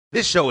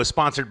This show is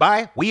sponsored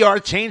by We Are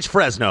Change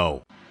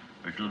Fresno.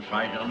 We shall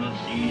fight on the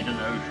seas and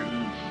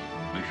oceans.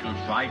 We shall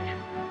fight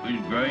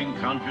with growing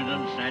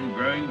confidence and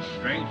growing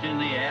strength in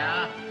the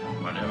air,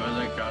 whatever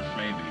the cost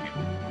may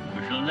be.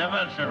 We shall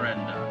never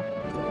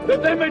surrender.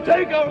 That they may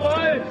take our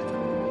lives,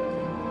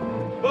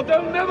 but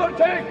they'll never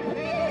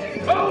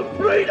take our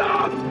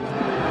freedom!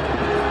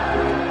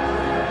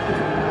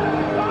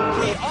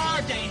 We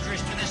are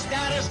dangerous to the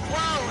status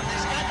quo in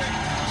this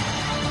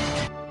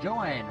country.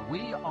 Join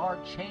We Are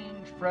Change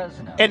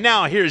Fresno. And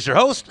now here's your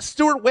host,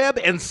 Stuart Webb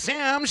and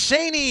Sam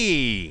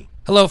Shaney.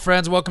 Hello,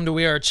 friends. Welcome to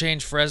We Are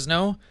Change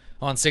Fresno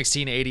on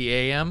 1680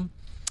 AM.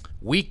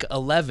 Week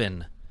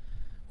 11.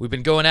 We've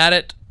been going at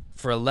it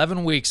for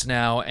 11 weeks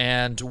now,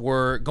 and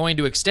we're going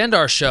to extend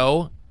our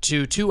show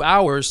to 2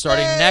 hours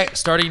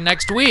starting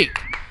next week.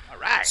 All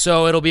right.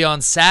 So it'll be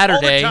on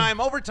Saturday.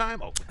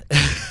 Overtime.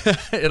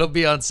 It'll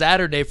be on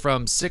Saturday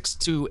from 6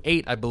 to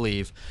 8, I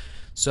believe.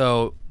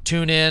 So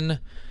tune in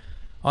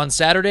on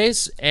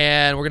Saturdays,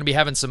 and we're gonna be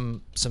having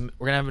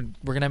we're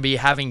gonna be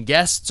having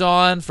guests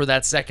on for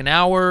that second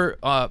hour,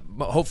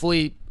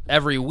 hopefully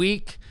every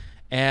week,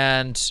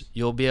 and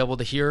you'll be able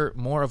to hear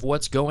more of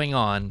what's going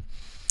on.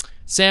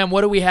 Sam, what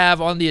do we have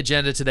on the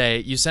agenda today?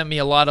 You sent me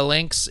a lot of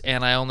links,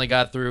 and I only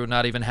got through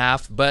not even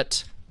half,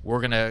 but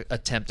we're gonna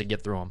attempt to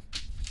get through them.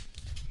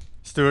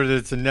 Stuart,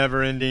 it's a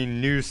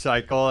never-ending news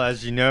cycle,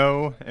 as you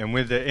know, and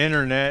with the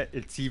internet,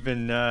 it's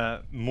even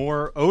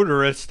more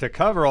odorous to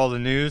cover all the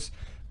news.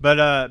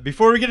 But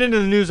before we get into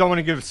the news, I want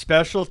to give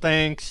special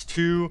thanks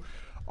to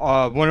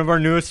one of our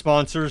newest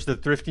sponsors, the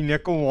Thrifty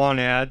Nickel Want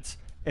Ads,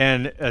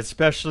 and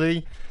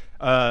especially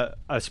a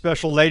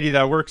special lady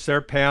that works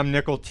there, Pam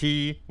Nickel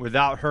T.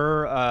 Without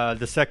her,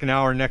 the second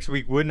hour next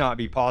week would not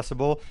be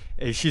possible.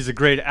 She's a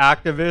great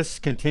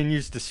activist,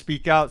 continues to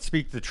speak out,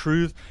 speak the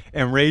truth,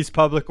 and raise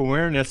public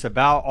awareness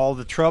about all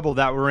the trouble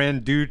that we're in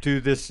due to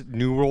this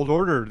New World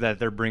Order that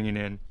they're bringing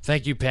in.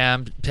 Thank you,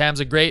 Pam. Pam's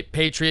a great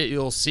patriot.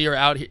 You'll see her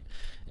out here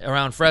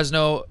around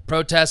Fresno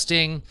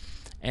protesting,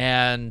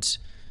 and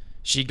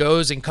she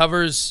goes and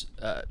covers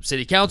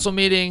city council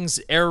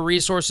meetings, air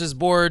resources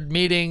board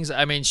meetings.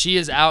 I mean, she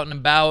is out and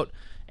about,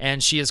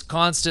 and she is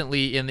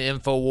constantly in the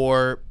info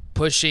war,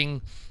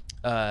 pushing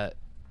a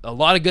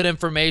lot of good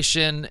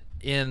information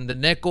in the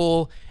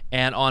Nickel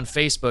and on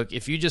Facebook.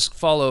 If you just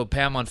follow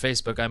Pam on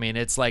Facebook, I mean,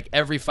 it's like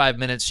every 5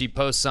 minutes she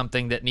posts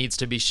something that needs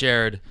to be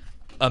shared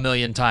a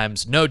million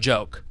times. No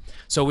joke.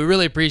 So we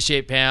really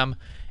appreciate Pam.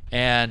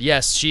 And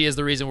yes, she is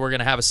the reason we're going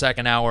to have a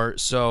second hour.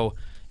 So,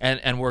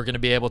 and we're going to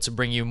be able to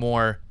bring you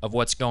more of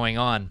what's going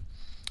on.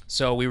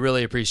 So we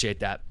really appreciate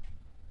that.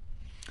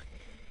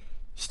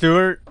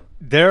 Stuart,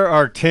 there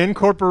are 10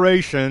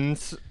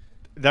 corporations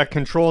that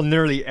control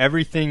nearly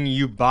everything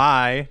you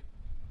buy,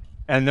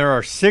 and there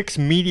are 6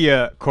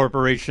 media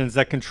corporations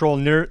that control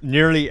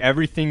nearly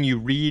everything you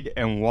read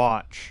and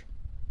watch.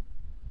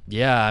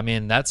 Yeah, I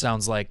mean, that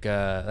sounds like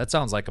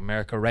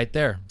America right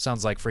there.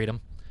 Sounds like freedom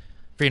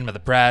of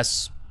the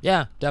press.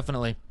 Yeah,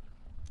 definitely.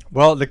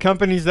 Well, the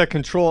companies that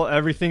control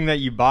everything that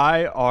you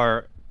buy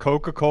are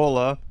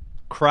Coca-Cola,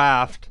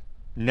 Kraft,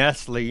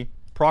 Nestle,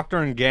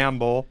 Procter &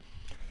 Gamble,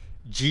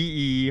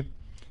 GE,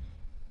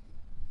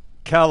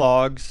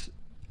 Kellogg's,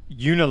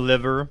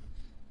 Unilever,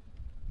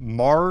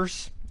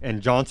 Mars,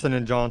 and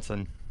Johnson &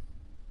 Johnson.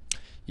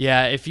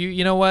 Yeah, if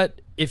you know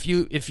what? If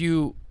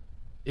you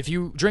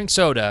drink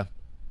soda,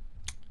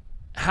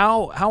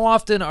 how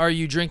often are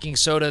you drinking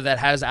soda that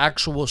has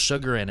actual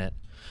sugar in it?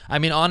 I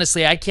mean,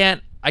 honestly, I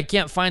can't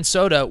find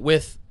soda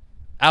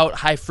without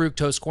high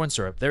fructose corn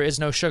syrup. There is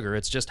no sugar.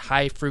 It's just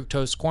high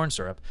fructose corn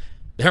syrup.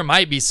 There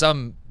might be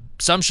some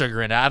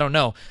sugar in it. I don't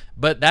know.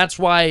 But that's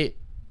why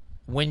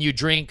when you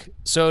drink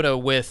soda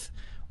with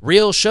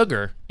real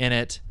sugar in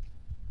it,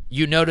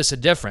 you notice a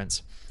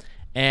difference.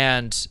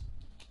 And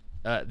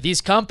these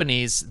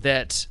companies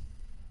that,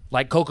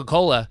 like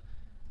Coca-Cola,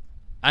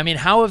 I mean,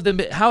 how have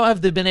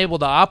they been able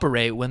to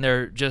operate when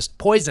they're just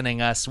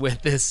poisoning us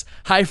with this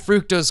high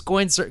fructose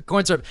corn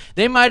syrup?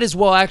 They might as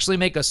well actually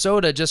make a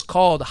soda just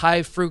called high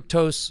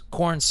fructose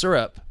corn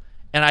syrup.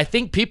 And I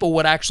think people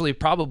would actually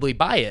probably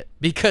buy it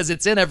because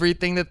it's in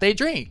everything that they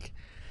drink.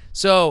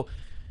 So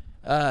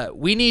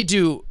we need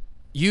to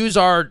use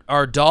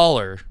our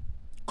dollar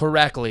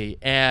correctly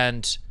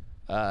and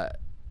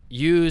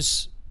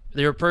use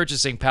their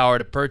purchasing power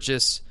to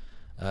purchase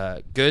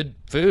good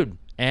food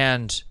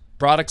and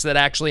products that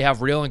actually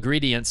have real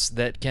ingredients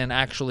that can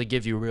actually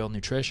give you real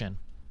nutrition,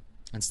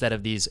 instead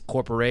of these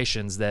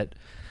corporations that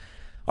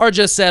are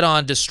just set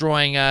on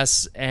destroying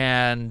us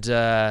and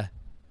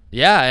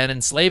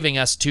enslaving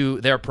us to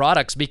their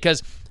products.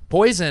 Because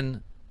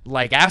poison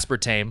like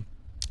aspartame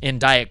in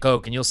Diet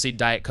Coke, and you'll see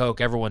Diet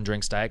Coke, everyone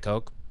drinks Diet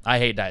Coke. I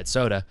hate diet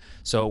soda,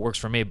 so it works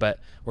for me,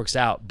 but works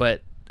out.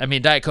 But I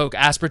mean, Diet Coke,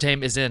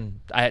 aspartame is in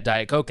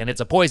Diet Coke, and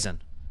it's a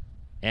poison,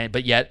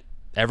 but yet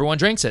everyone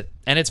drinks it,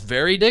 and it's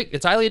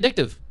it's highly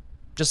addictive,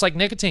 just like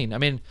nicotine. I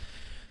mean,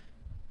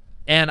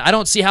 and I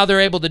don't see how they're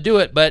able to do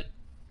it, but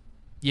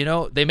you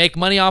know, they make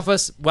money off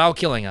us while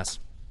killing us.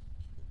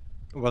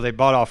 Well, they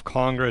bought off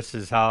Congress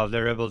is how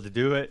they're able to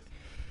do it.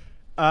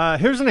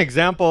 Here's an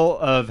example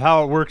of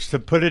how it works to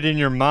put it in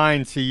your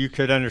mind so you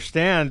could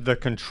understand the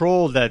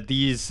control that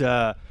these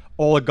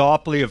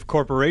oligopoly of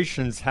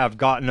corporations have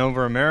gotten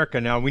over America.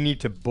 Now we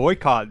need to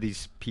boycott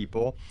these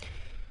people.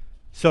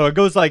 So it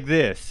goes like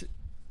this.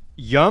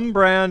 Yum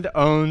Brand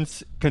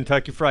owns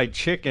Kentucky Fried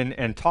Chicken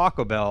and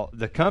Taco Bell.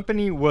 The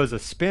company was a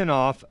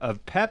spin-off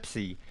of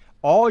Pepsi.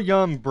 All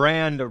Yum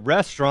Brand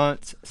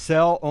restaurants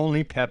sell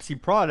only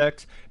Pepsi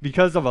products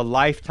because of a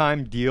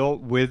lifetime deal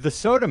with the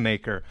soda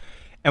maker.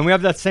 And we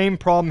have that same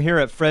problem here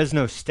at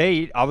Fresno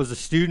State. I was a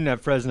student at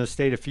Fresno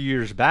State a few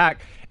years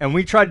back, and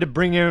we tried to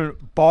bring in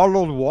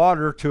bottled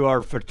water to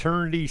our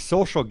fraternity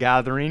social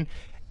gathering,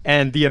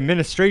 and the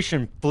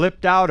administration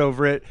flipped out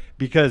over it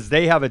because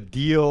they have a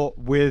deal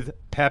with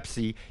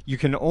Pepsi. You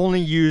can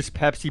only use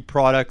Pepsi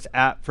products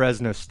at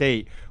Fresno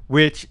State,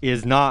 which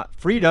is not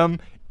freedom,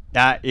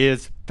 that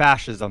is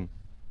fascism.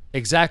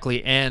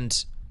 Exactly.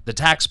 And the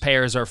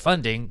taxpayers are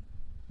funding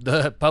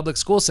the public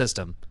school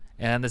system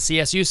and the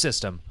CSU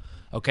system.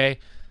 Okay,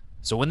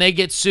 so when they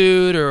get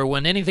sued or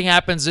when anything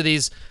happens to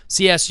these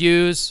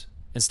CSUs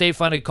and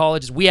state-funded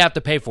colleges, we have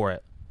to pay for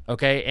it.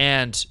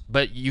 Okay,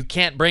 but you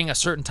can't bring a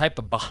certain type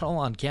of bottle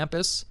on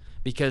campus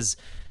because,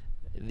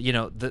 you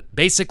know,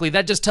 basically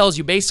that just tells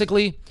you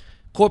basically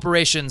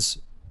corporations,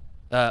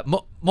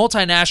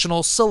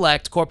 multinational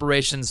select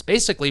corporations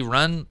basically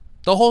run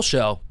the whole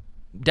show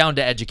down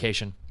to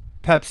education.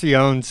 Pepsi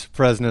owns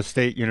Fresno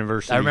State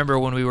University. I remember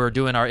when we were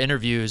doing our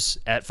interviews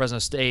at Fresno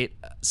State,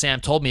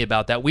 Sam told me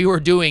about that. We were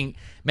doing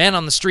man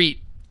on the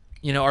street,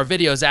 you know, our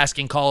videos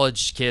asking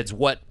college kids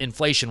what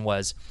inflation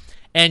was.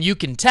 And you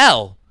can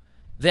tell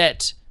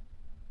that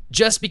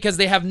just because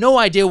they have no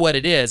idea what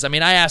it is. I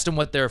mean, I asked them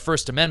what their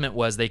First Amendment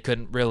was. They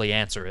couldn't really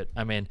answer it.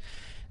 I mean,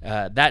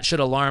 that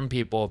should alarm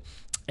people.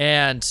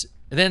 And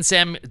then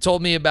Sam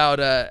told me about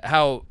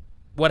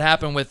what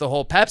happened with the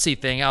whole Pepsi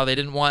thing, how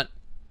they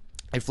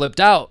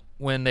flipped out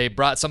when they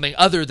brought something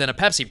other than a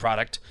Pepsi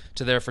product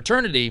to their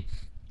fraternity.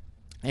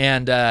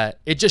 And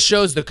it just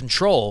shows the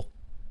control,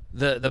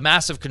 the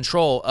massive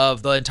control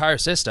of the entire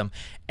system.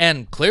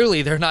 And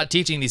clearly they're not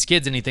teaching these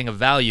kids anything of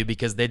value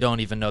because they don't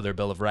even know their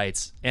Bill of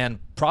Rights. And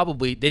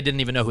probably they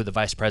didn't even know who the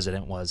vice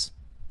president was.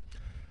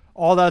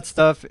 All that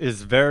stuff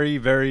is very,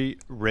 very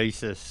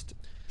racist,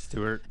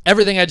 Stuart.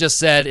 Everything I just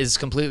said is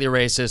completely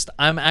racist.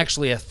 I'm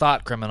actually a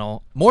thought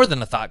criminal, more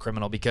than a thought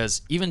criminal,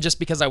 because even just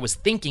because I was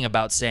thinking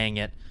about saying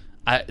it,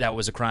 that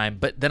was a crime.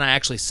 But then I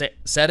actually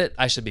said it,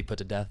 I should be put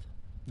to death.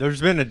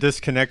 There's been a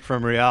disconnect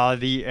from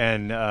reality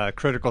and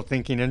critical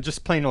thinking and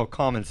just plain old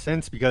common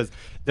sense because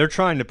they're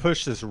trying to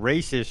push this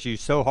race issue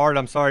so hard.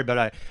 I'm sorry,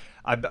 but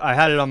I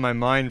had it on my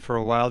mind for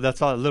a while. That's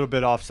a little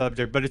bit off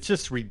subject, but it's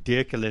just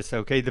ridiculous,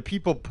 okay? The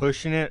people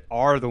pushing it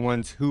are the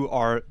ones who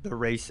are the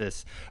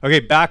racists. Okay,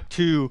 back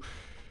to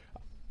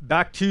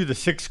the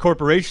 6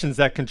 corporations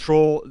that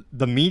control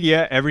the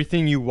media.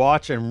 Everything you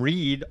watch and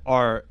read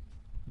are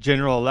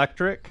General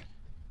Electric,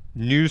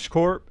 News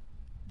Corp,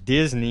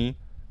 Disney,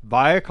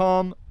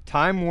 Viacom,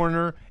 Time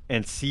Warner,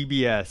 and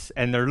CBS.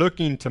 And they're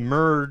looking to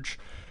merge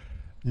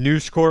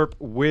News Corp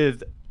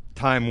with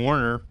Time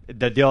Warner.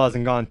 That deal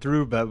hasn't gone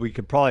through, but we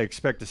could probably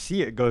expect to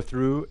see it go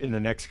through in the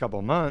next couple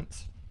of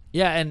months.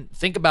 Yeah, and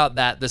think about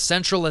that, the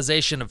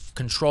centralization of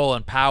control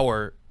and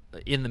power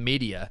in the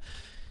media.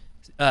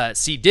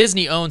 See,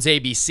 Disney owns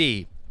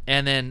ABC,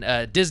 and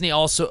then Disney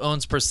also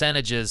owns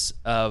percentages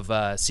of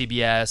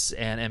CBS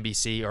and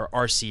NBC, or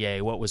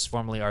RCA, what was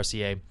formerly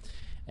RCA.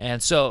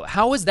 And so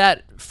how is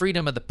that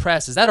freedom of the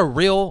press? Is that a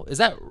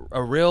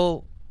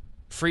real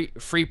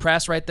free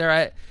press right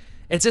there?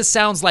 It just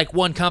sounds like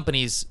one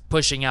company's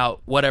pushing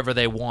out whatever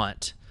they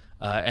want.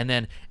 And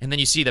then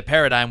you see the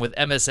paradigm with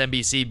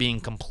MSNBC being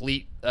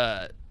complete,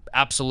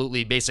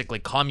 absolutely, basically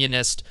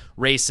communist,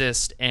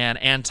 racist, and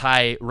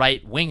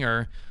anti-right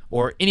winger,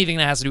 or anything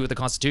that has to do with the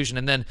Constitution.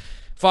 And then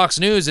Fox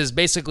News is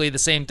basically the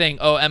same thing.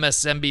 Oh,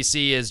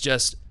 MSNBC is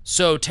just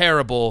so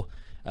terrible,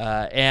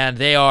 and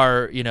they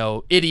are,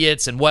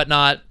 idiots and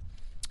whatnot,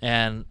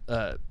 and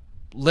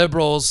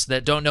liberals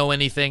that don't know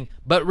anything.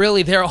 But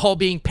really, they're all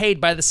being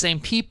paid by the same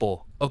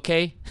people.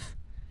 Okay,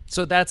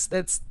 so that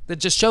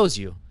just shows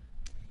you.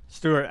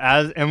 Stuart,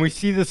 and we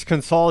see this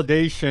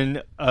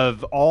consolidation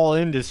of all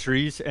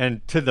industries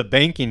and to the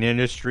banking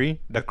industry,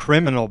 the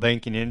criminal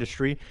banking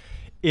industry.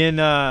 In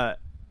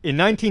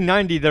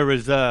 1990, there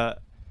was a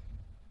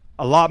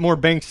lot more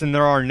banks than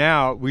there are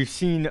now. We've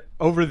seen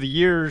over the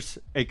years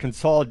a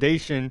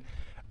consolidation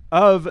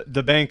of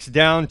the banks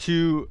down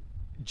to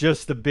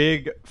just the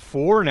big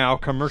 4 now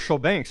commercial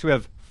banks. We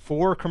have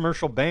 4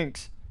 commercial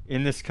banks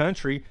in this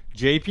country: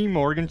 JP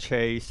Morgan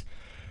Chase,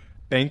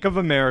 Bank of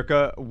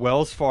America,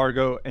 Wells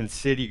Fargo, and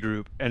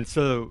Citigroup. And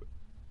so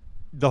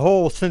the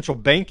whole central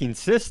banking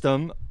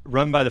system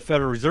run by the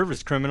Federal Reserve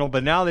is criminal,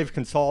 but now they've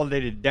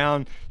consolidated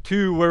down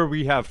to where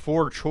we have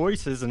 4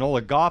 choices, an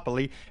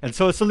oligopoly. And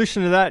so a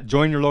solution to that,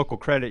 join your local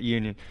credit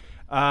union.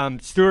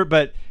 Stuart,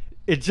 but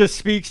it just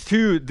speaks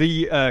to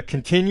the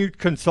continued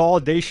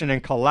consolidation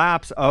and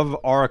collapse of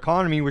our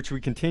economy, which we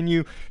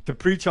continue to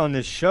preach on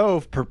this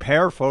show.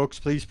 Prepare, folks,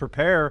 please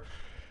prepare.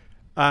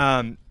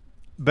 But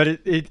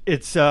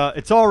it's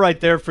all right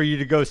there for you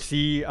to go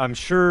see. I'm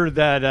sure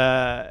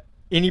that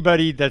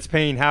anybody that's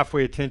paying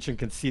halfway attention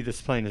can see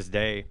this plain as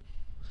day.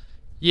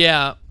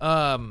 Yeah.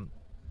 I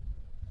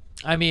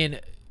mean,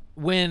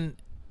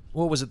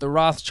 what was it? The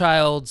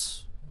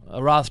Rothschilds.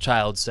 A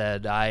Rothschild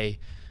said, "I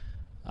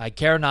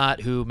care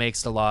not who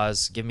makes the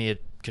laws. Give me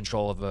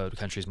control of a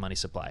country's money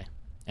supply,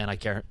 and I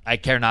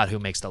care not who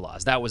makes the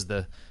laws." That was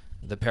the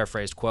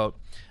paraphrased quote.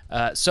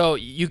 So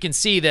you can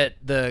see that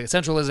the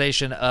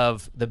centralization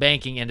of the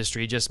banking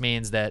industry just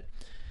means that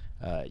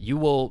you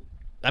will.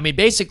 I mean,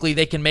 basically,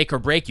 they can make or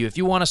break you. If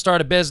you want to start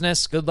a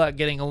business, good luck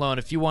getting a loan.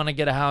 If you want to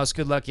get a house,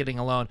 good luck getting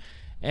a loan.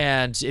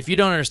 And if you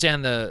don't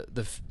understand the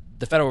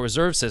Federal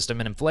Reserve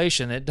System and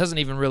inflation, it doesn't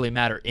even really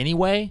matter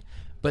anyway.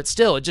 But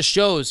still, it just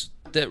shows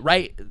that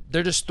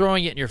they're just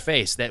throwing it in your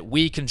face that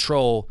we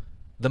control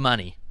the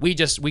money. We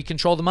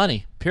control the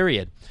money,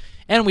 period.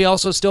 And we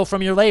also steal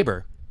from your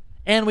labor.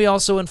 And we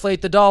also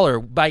inflate the dollar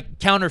by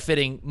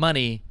counterfeiting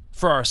money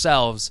for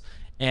ourselves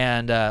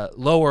and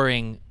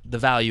lowering the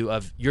value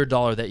of your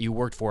dollar that you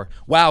worked for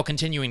while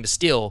continuing to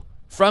steal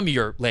from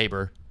your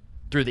labor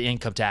through the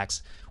income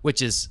tax,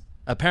 which is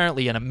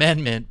apparently an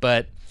amendment,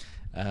 but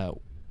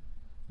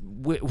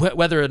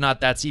whether or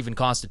not that's even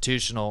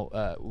constitutional,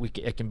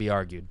 it can be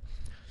argued.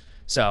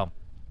 So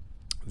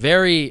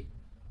very,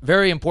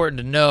 very important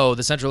to know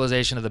the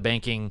centralization of the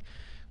banking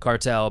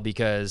cartel,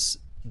 because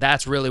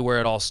that's really where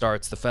it all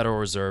starts, the Federal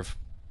Reserve.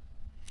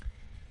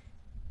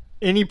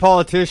 Any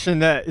politician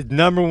that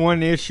number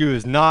one issue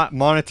is not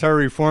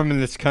monetary reform in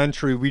this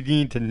country, we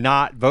need to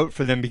not vote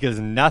for them, because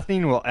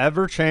nothing will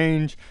ever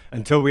change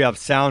until we have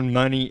sound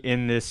money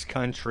in this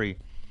country.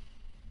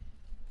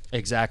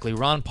 Exactly.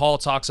 Ron Paul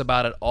talks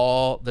about it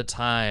all the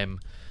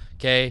time.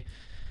 Okay?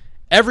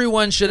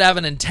 Everyone should have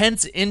an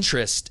intense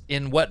interest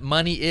in what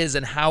money is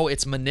and how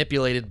it's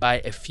manipulated by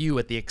a few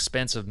at the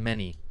expense of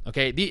many.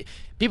 Okay?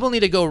 People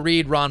need to go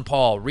read Ron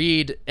Paul.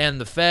 Read End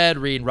the Fed.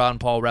 Read Ron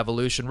Paul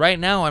Revolution. Right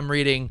now I'm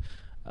reading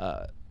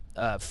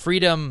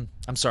Freedom.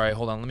 I'm sorry.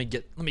 Hold on. Let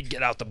me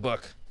get out the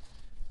book.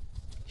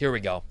 Here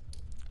we go.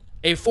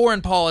 A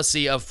Foreign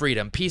Policy of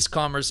Freedom, Peace,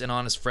 Commerce, and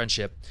Honest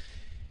Friendship.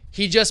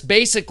 He just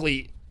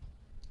basically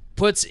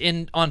puts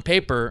on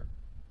paper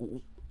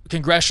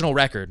congressional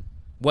record,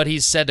 what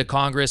he's said to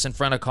Congress, in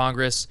front of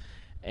Congress,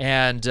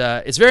 and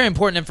it's very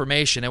important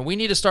information, and we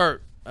need to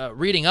start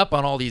reading up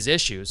on all these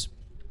issues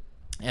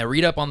and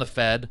read up on the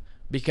Fed,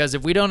 because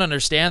if we don't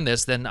understand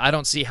this, then I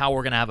don't see how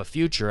we're going to have a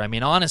future. I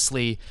mean,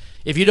 honestly,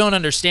 if you don't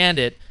understand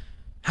it,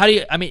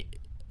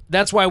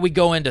 that's why we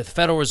go into the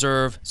Federal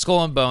Reserve,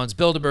 Skull and Bones,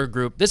 Bilderberg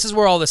Group. This is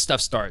where all this stuff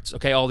starts,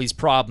 okay? All these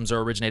problems are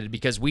originated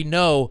because we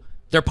know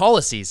their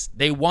policies.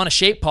 They want to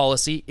shape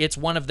policy. It's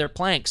one of their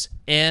planks.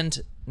 And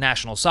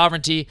national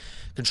sovereignty,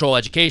 control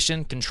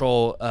education,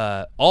 control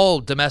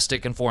all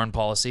domestic and foreign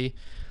policy,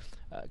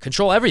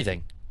 control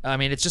everything. I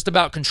mean, it's just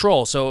about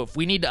control. So if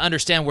we need to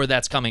understand where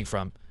that's coming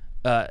from.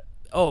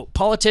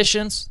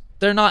 Politicians,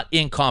 they're not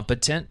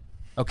incompetent,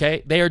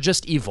 okay? They are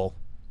just evil,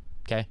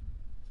 okay?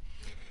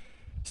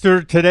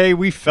 So today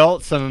we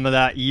felt some of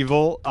that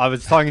evil. I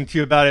was talking to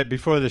you about it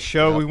before the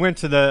show. Yep. We went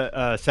to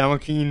the San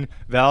Joaquin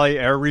Valley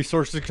Air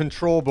Resources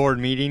Control Board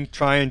meeting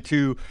trying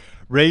to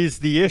raise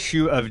the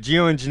issue of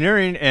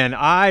geoengineering, and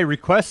I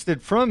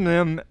requested from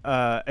them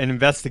an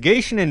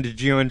investigation into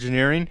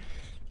geoengineering,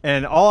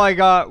 and all I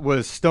got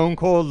was stone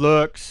cold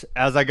looks,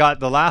 as I got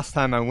the last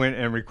time I went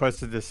and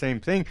requested the same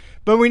thing.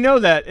 But we know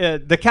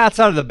that the cat's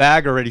out of the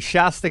bag already.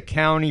 Shasta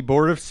County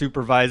Board of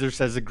Supervisors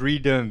has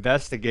agreed to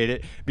investigate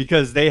it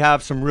because they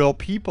have some real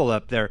people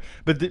up there.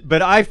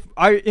 But I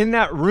in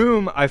that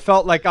room, I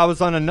felt like I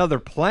was on another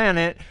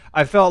planet.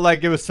 I felt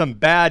like it was some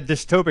bad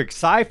dystopic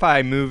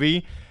sci-fi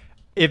movie.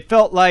 It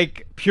felt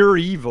like pure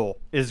evil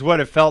is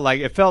what it felt like.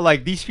 It felt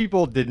like these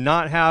people did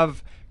not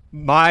have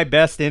my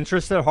best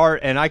interest at heart,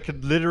 and I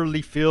could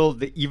literally feel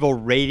the evil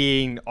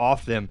radiating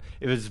off them.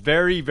 It was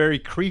very, very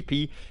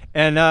creepy.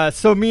 And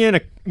so me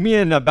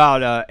and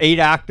about 8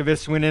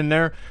 activists went in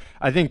there.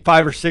 I think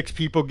 5 or 6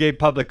 people gave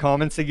public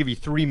comments. They give you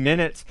 3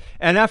 minutes.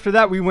 And after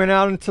that, we went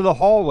out into the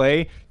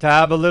hallway to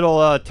have a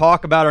little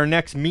talk about our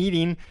next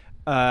meeting.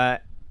 And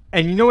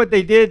you know what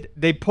they did?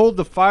 They pulled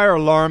the fire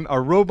alarm.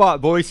 A robot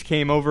voice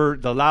came over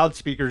the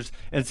loudspeakers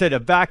and said,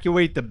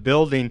 "Evacuate the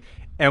building."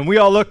 And we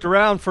all looked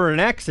around for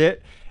an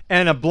exit.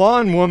 And a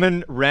blonde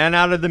woman ran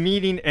out of the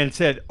meeting and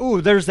said,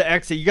 "Oh, there's the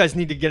exit. You guys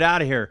need to get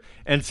out of here."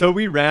 And so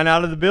we ran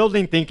out of the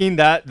building thinking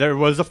that there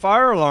was a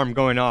fire alarm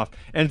going off.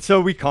 And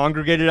so we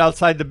congregated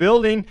outside the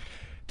building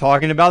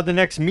talking about the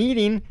next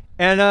meeting,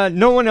 and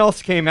no one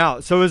else came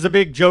out. So it was a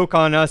big joke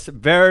on us.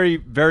 Very,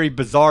 very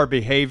bizarre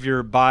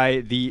behavior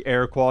by the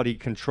Air Quality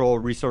Control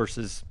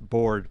Resources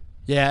Board.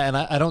 Yeah, and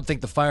I don't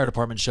think the fire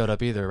department showed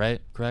up either,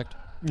 right? Correct?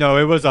 No,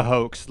 it was a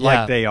hoax,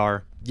 like they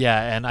are.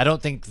 Yeah, and I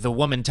don't think the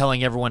woman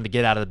telling everyone to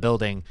get out of the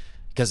building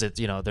because it's,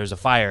 there's a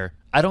fire,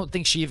 I don't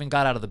think she even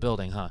got out of the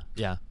building, huh?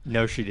 Yeah.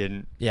 No, she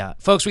didn't. Yeah.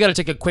 Folks, we got to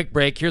take a quick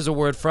break. Here's a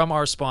word from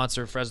our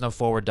sponsor,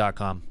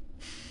 FresnoForward.com.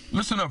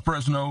 Listen up,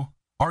 Fresno.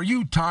 Are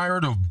you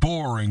tired of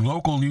boring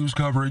local news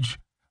coverage?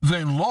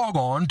 Then log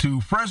on to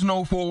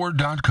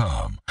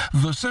FresnoForward.com,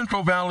 the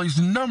Central Valley's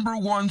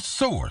 #1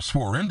 source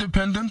for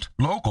independent,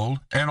 local,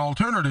 and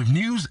alternative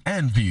news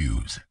and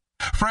views.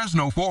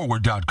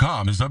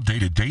 FresnoForward.com is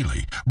updated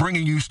daily,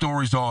 bringing you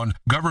stories on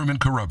government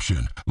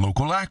corruption,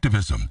 local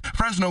activism,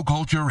 Fresno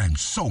culture, and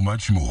so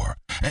much more.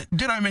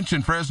 Did I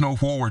mention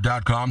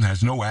FresnoForward.com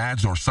has no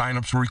ads or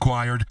signups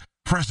required?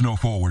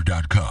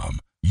 FresnoForward.com.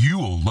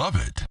 You'll love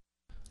it.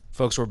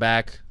 Folks, we're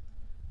back.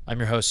 I'm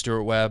your host,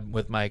 Stuart Webb,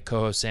 with my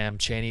co-host, Sam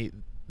Chaney.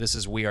 This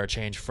is We Are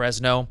Change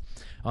Fresno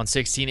on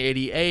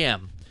 1680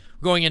 AM.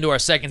 We're going into our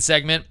second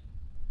segment.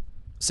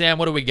 Sam,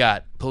 what do we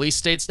got? Police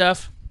state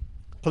stuff?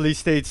 Police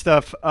state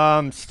stuff.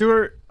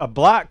 Stuart, a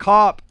black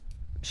cop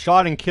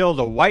shot and killed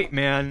a white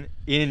man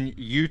in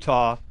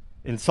Utah,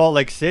 in Salt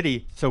Lake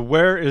City. So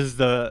where is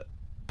the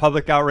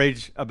public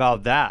outrage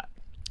about that?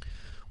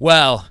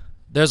 Well,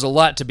 there's a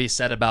lot to be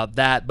said about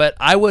that, but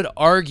I would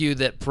argue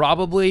that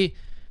probably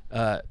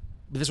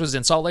this was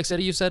in Salt Lake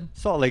City, you said?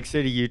 Salt Lake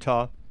City,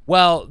 Utah.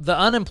 Well, the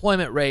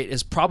unemployment rate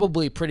is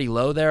probably pretty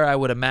low there, I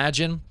would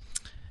imagine.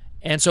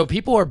 And so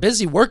people are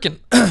busy working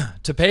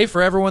to pay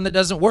for everyone that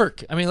doesn't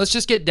work. I mean, let's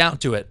just get down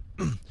to it.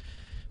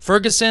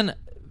 Ferguson,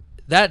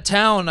 that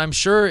town, I'm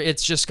sure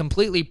it's just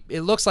completely,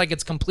 it looks like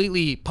it's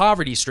completely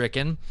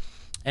poverty-stricken.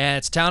 And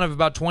it's a town of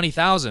about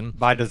 20,000.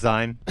 By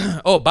design.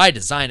 Oh, by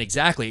design,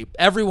 exactly.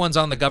 Everyone's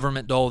on the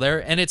government dole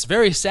there. And it's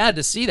very sad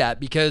to see that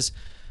because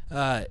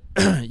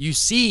you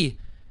see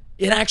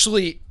it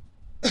actually,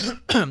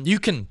 you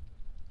can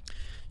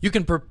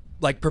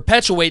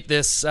perpetuate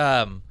this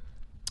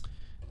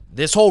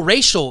this whole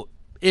racial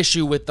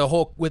issue with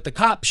the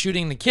cop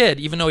shooting the kid,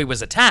 even though he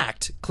was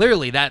attacked.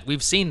 Clearly, that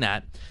we've seen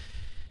that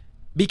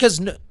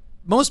because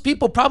most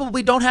people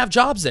probably don't have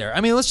jobs there. I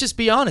mean, let's just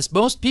be honest.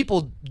 Most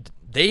people,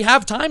 they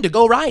have time to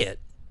go riot.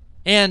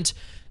 And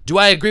do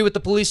I agree with the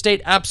police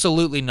state?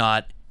 Absolutely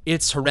not.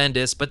 It's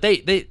horrendous. But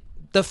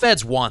the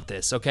feds want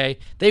this, okay?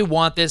 They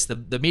want this.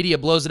 The media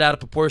blows it out of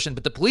proportion.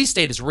 But the police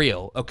state is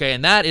real, okay?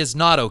 And that is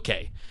not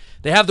okay.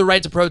 They have the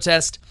right to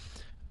protest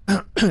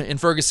in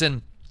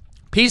Ferguson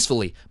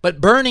peacefully. But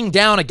burning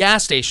down a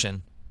gas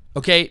station,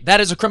 okay, that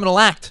is a criminal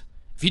act.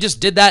 If you just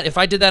did that, if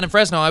I did that in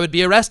Fresno, I would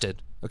be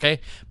arrested, okay?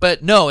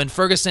 But no, in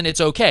Ferguson, it's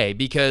okay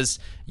because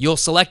you'll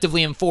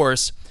selectively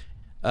enforce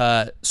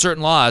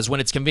certain laws when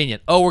it's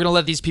convenient. Oh, we're going to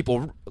let these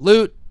people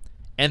loot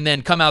and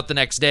then come out the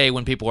next day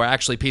when people are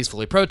actually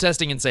peacefully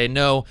protesting and say,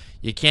 no,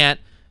 you can't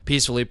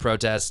peacefully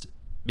protest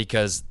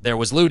because there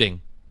was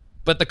looting.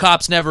 But the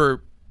cops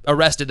never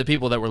arrested the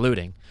people that were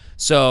looting.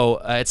 So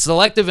it's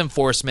selective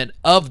enforcement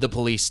of the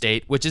police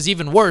state, which is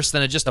even worse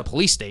than just a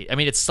police state. I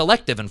mean, it's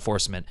selective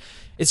enforcement.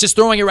 It's just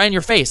throwing it right in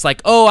your face.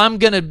 Like, oh, I'm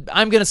gonna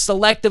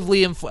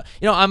selectively,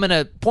 I'm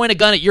gonna point a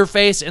gun at your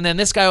face, and then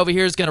this guy over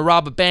here is gonna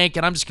rob a bank,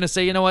 and I'm just gonna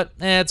say, you know what?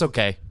 It's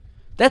okay.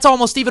 That's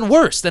almost even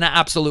worse than an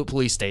absolute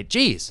police state.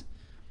 Jeez,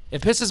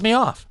 it pisses me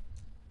off.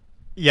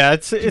 Yeah,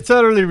 it's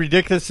utterly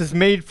ridiculous. It's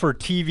made for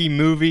TV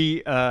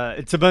movie.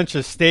 It's a bunch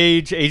of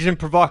stage agent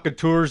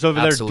provocateurs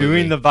over there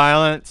doing the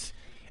violence.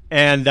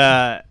 And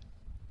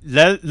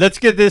let's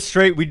get this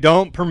straight. We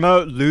don't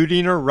promote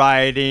looting or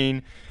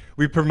rioting.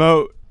 We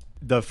promote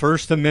the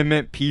First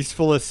Amendment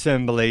peaceful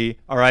assembly.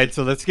 All right,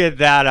 so let's get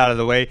that out of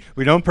the way.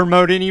 We don't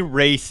promote any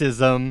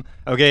racism.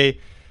 Okay,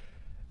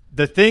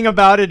 the thing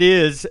about it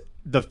is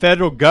the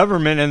federal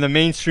government and the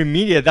mainstream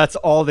media, that's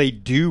all they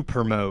do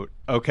promote.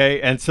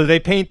 Okay, and so they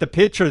paint the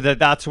picture that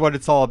that's what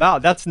it's all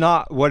about. That's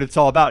not what it's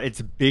all about.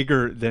 It's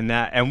bigger than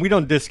that. And we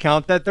don't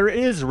discount that there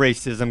is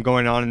racism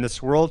going on in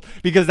this world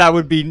because that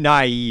would be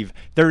naive.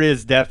 There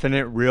is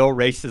definite real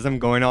racism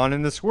going on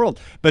in this world.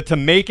 But to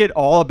make it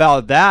all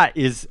about that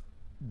is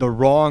the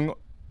wrong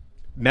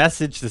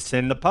message to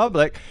send the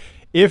public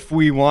if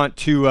we want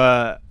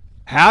to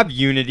have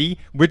unity,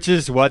 which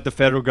is what the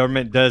federal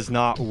government does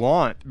not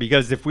want.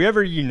 Because if we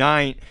ever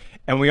unite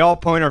and we all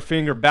point our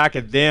finger back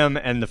at them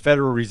and the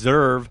Federal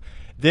Reserve,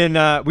 then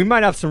we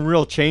might have some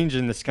real change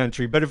in this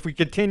country. But if we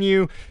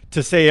continue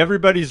to say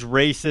everybody's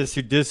racist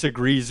who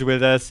disagrees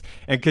with us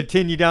and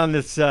continue down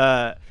this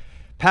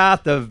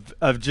path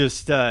of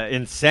just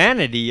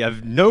insanity,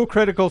 of no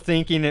critical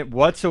thinking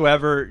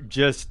whatsoever,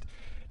 just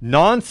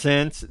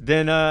nonsense,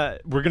 then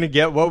we're going to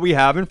get what we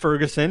have in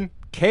Ferguson,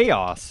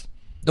 chaos.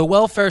 The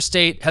welfare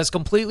state has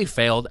completely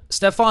failed.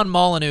 Stefan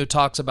Molyneux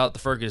talks about the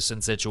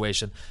Ferguson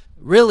situation.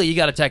 Really, you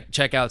got to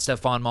check out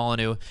Stefan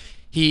Molyneux.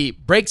 He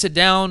breaks it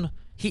down.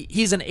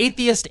 He's an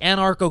atheist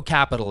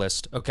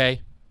anarcho-capitalist,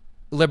 okay?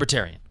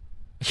 Libertarian.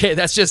 Okay,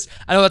 that's just,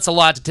 I know that's a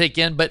lot to take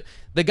in, but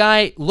the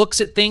guy looks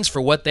at things for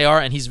what they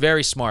are, and he's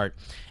very smart.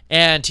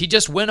 And he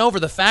just went over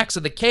the facts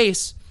of the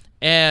case,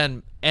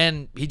 and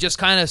he just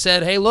kind of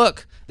said, hey,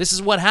 look, this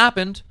is what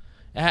happened.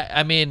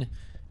 I mean,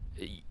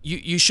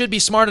 you should be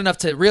smart enough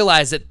to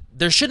realize that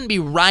there shouldn't be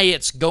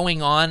riots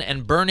going on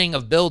and burning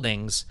of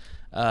buildings.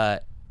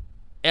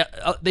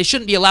 They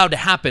shouldn't be allowed to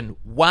happen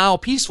while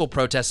peaceful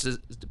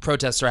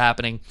protests are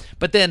happening.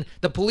 But then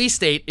the police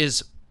state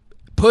is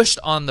pushed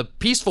on the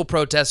peaceful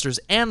protesters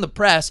and the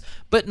press,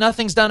 but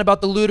nothing's done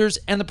about the looters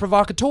and the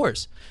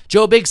provocateurs.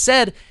 Joe Biggs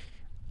said,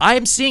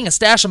 I'm seeing a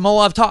stash of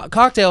Molotov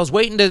cocktails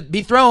waiting to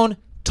be thrown,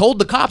 told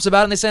the cops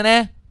about it, and they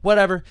said,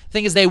 whatever.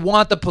 Thing is, they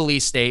want the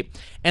police state,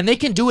 and they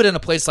can do it in a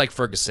place like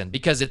Ferguson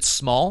because it's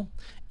small.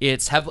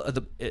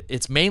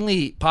 It's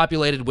mainly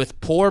populated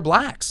with poor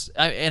blacks,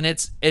 and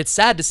it's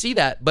sad to see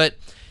that, but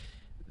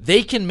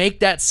they can make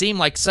that seem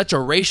like such a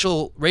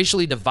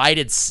racially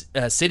divided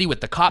city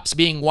with the cops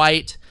being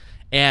white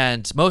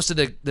and most of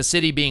the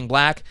city being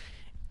black.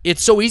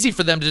 It's so easy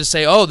for them to just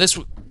say, oh, this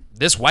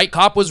white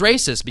cop was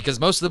racist because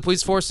most of the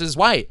police force is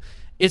white.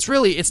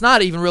 It's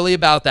not even really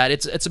about that.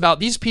 It's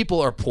about these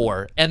people are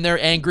poor and they're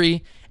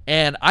angry,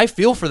 and I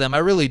feel for them. I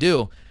really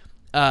do.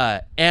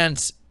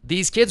 And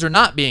these kids are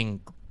not being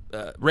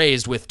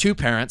raised with two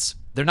parents.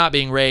 They're not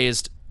being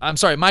raised. I'm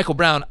sorry, Michael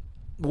Brown,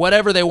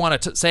 whatever they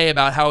want to say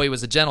about how he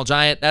was a gentle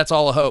giant, that's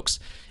all a hoax.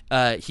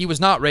 He was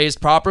not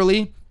raised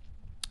properly.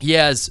 He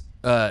has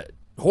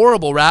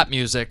horrible rap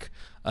music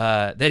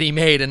that he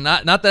made, and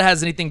not that it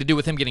has anything to do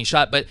with him getting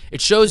shot, but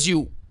it shows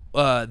you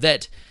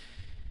that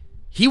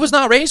he was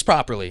not raised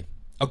properly,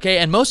 okay?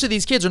 And most of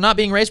these kids are not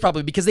being raised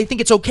properly because they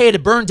think it's okay to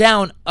burn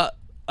down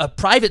a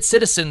private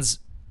citizen's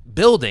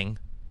building,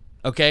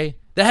 okay,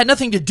 that had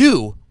nothing to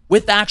do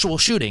with the actual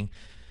shooting.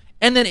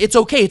 And then it's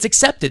okay, it's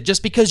accepted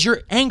just because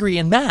you're angry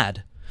and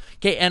mad.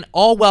 Okay, and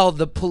all while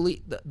the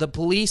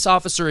police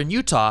officer in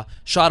Utah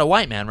shot a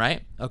white man,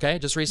 right? Okay,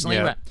 just recently.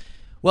 Yeah. Right?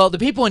 Well, the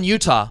people in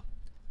Utah,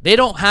 they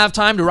don't have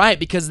time to riot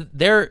because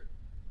their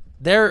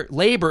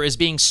labor is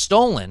being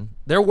stolen.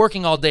 They're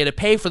working all day to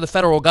pay for the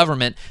federal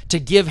government to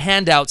give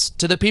handouts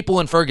to the people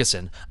in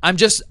Ferguson.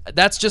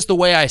 That's just the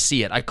way I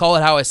see it. I call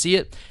it how I see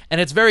it,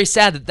 and it's very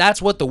sad that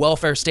that's what the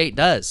welfare state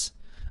does.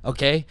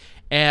 Okay,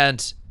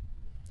 and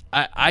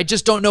I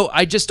just don't know.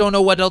 I just don't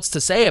know what else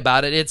to say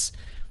about it. It's,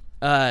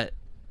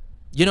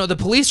 the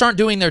police aren't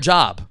doing their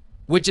job,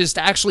 which is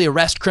to actually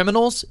arrest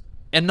criminals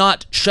and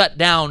not shut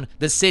down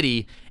the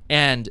city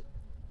and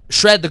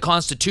shred the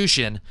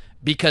Constitution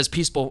because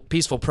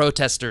peaceful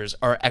protesters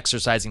are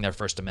exercising their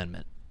First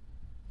Amendment.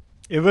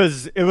 It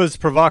was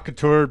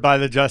provocateur by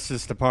the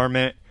Justice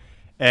Department,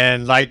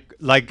 and like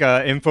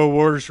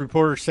InfoWars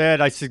reporter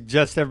said, I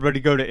suggest everybody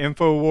go to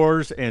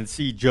InfoWars and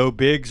see Joe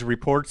Biggs'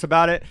 reports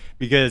about it,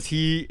 because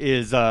he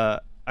is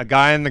a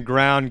guy on the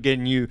ground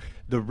getting you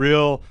the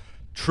real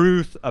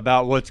truth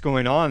about what's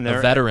going on there.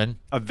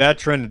 A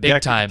veteran,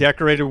 big time,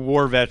 decorated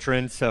war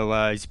veteran.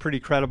 So he's a pretty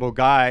credible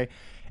guy.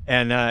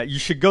 And you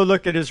should go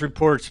look at his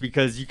reports,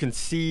 because you can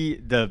see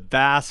the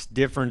vast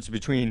difference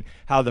between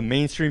how the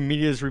mainstream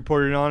media is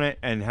reported on it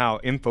and how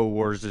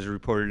InfoWars is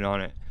reported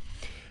on it.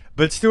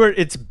 But Stuart,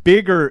 it's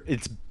bigger,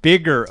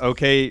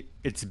 okay?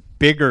 It's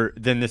bigger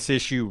than this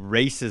issue,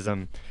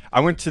 racism. I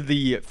went to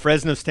the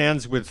Fresno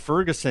Stands with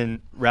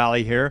Ferguson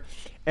rally here,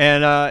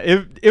 and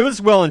it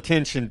was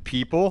well-intentioned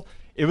people.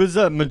 It was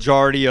a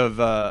majority of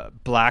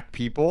black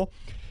people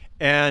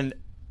and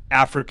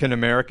African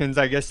Americans,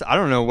 I guess. I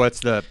don't know what's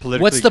the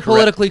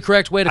politically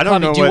correct way to call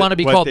them. Do you want to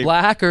be called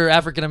black or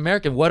African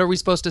American? What are we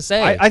supposed to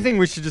say? I think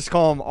we should just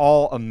call them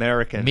all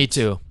Americans. Me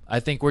too. I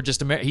think we're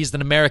just he's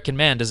an American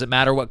man. Does it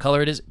matter what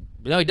color it is?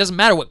 No, it doesn't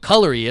matter what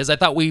color he is. I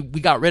thought we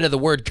got rid of the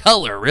word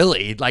color,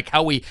 really. Like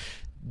how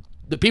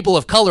the people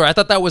of color, I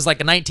thought that was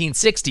like a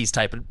 1960s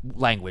type of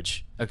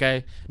language,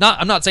 okay?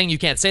 I'm not saying you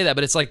can't say that,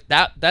 but it's like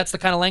that's the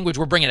kind of language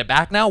we're bringing it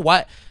back now.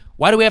 Why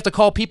do we have to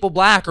call people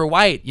black or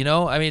white,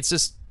 I mean, it's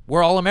just,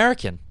 we're all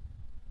American.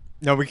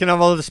 No, we can have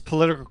all this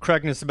political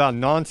correctness about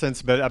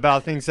nonsense, but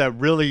about things that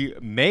really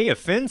may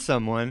offend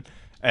someone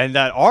and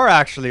that are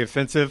actually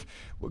offensive.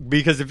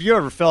 Because if you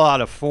ever fill out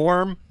a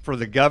form for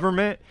the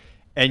government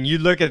and you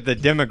look at the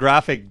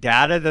demographic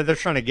data that they're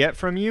trying to get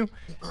from you,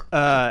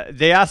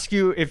 they ask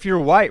you if you're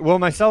white. Well,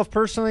 myself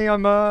personally,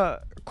 I'm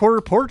a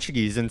quarter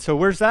Portuguese, and so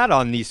where's that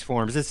on these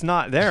forms? It's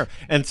not there.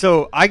 And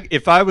so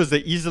if I was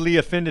an easily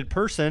offended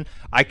person,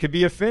 I could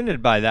be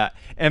offended by that.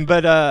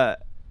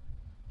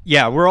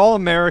 Yeah, we're all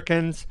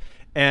Americans.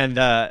 And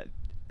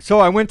so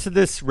I went to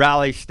this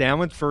rally, Stand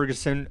with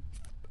Ferguson,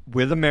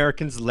 with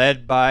Americans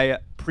led by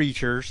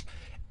preachers,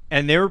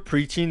 and they were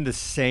preaching the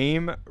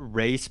same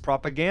race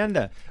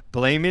propaganda,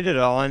 blaming it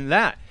on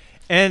that.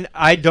 And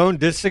I don't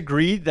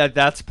disagree that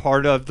that's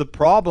part of the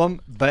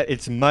problem, but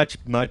it's much,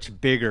 much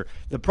bigger.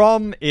 The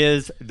problem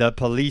is the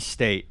police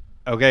state,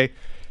 okay?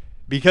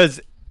 Because,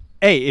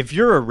 hey, if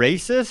you're a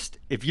racist,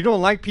 if you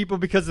don't like people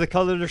because of the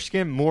color of their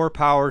skin, more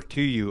power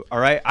to you, all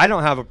right? I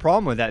don't have a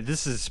problem with that.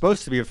 This is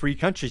supposed to be a free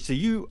country, so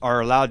you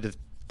are allowed to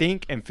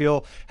think and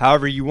feel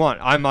however you want.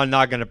 I'm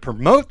not going to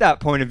promote that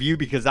point of view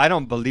because I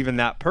don't believe in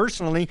that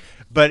personally.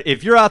 But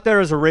if you're out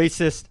there as a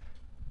racist,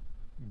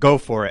 go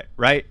for it,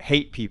 right?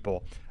 Hate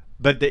people.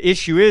 But the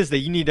issue is that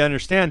you need to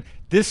understand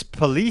this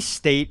police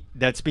state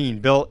that's being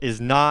built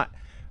is not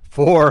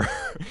for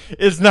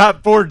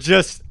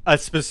just a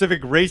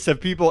specific race of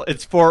people.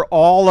 It's for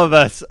all of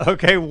us.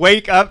 Okay,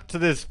 wake up to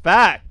this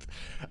fact.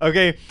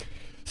 Okay,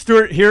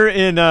 Stuart, here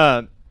in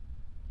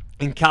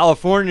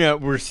California,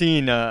 we're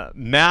seeing a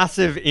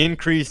massive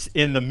increase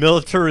in the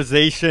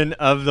militarization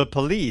of the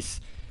police.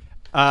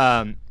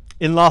 In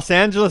Los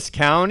Angeles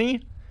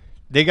County,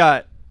 they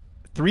got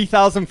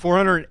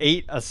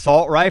 3,408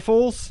 assault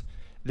rifles.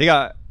 They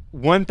got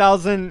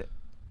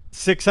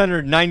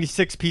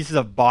 1,696 pieces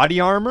of body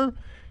armor,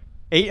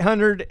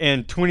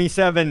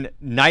 827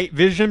 night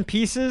vision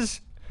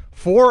pieces,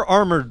 4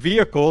 armored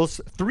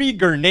vehicles, 3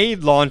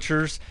 grenade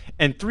launchers,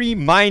 and 3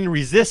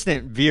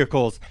 mine-resistant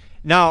vehicles.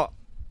 Now,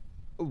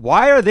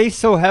 why are they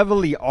so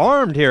heavily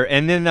armed here?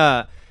 And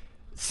then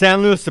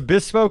San Luis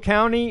Obispo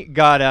County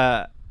got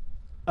a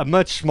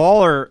much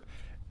smaller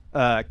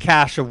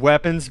cache of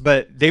weapons,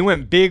 but they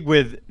went big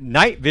with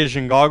night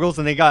vision goggles,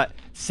 and they got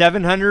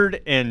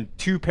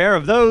 702 pair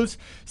of those.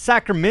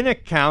 Sacramento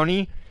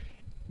County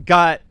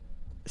got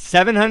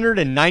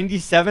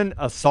 797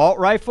 assault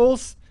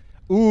rifles.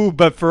 Ooh,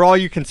 but for all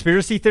you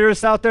conspiracy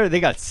theorists out there, they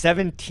got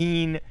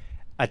 17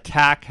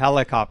 attack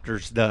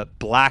helicopters, the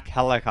black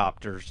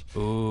helicopters.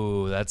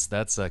 Ooh,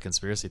 that's a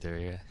conspiracy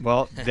theory. Yeah.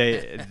 Well,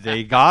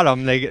 they got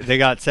them. They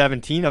got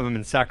 17 of them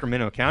in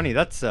Sacramento County.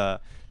 That's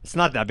it's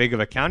not that big of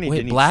a county.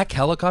 Wait, black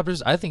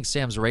helicopters? I think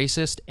Sam's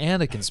racist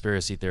and a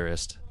conspiracy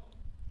theorist.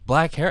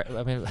 Black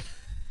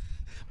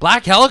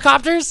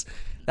helicopters?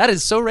 That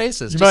is so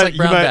racist. Just like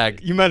brown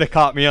bag. You might have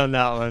caught me on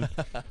that one.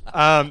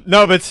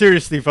 No, but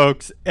seriously,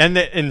 folks. And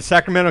in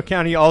Sacramento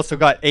County also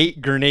got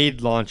 8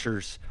 grenade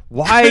launchers.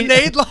 Why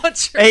grenade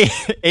launchers?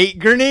 8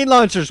 grenade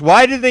launchers.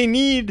 Why do they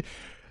need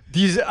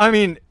these? I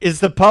mean, is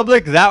the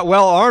public that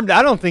well armed?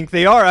 I don't think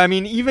they are. I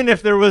mean, even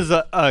if there was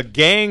a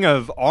gang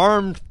of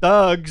armed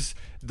thugs,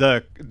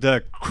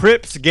 the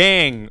Crips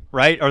gang,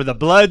 right, or the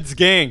Bloods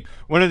gang,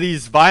 one of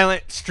these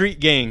violent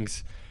street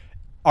gangs,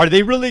 are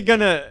they really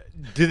gonna?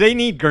 Do they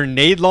need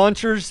grenade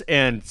launchers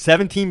and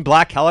 17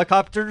 black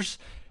helicopters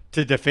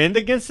to defend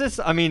against this?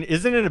 I mean,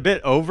 isn't it a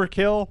bit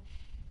overkill?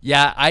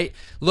 Yeah,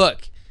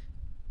 look.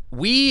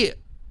 We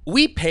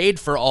paid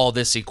for all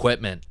this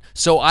equipment.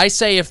 So I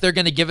say if they're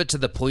going to give it to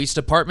the police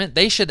department,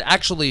 they should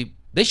actually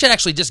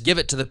just give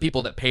it to the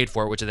people that paid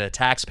for it, which are the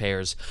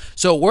taxpayers.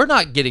 So we're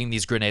not getting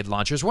these grenade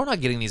launchers. We're not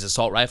getting these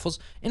assault rifles.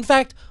 In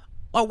fact,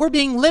 we're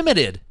being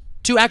limited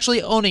to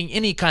actually owning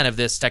any kind of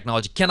this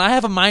technology. Can I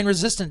have a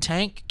mine-resistant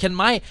tank? Can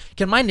my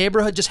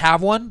neighborhood just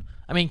have one?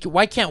 I mean,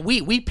 why can't we?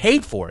 We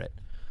paid for it.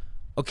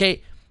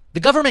 Okay?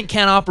 The government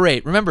can't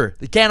operate. Remember,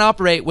 they can't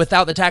operate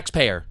without the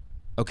taxpayer.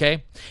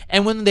 Okay?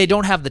 And when they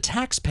don't have the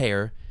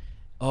taxpayer,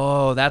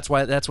 that's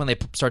when they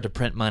start to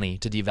print money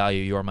to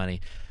devalue your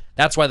money.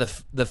 That's why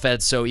the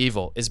Fed's so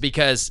evil, is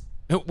because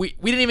we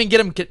didn't even get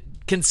them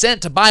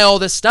consent to buy all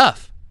this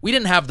stuff. We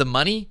didn't have the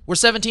money. We're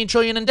 $17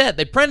 trillion in debt.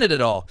 They printed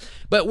it all.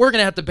 But we're going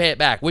to have to pay it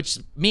back, which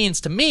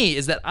means to me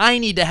is that I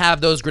need to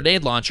have those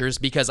grenade launchers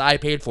because I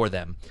paid for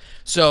them.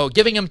 So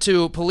giving them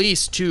to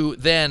police to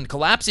then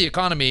collapse the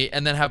economy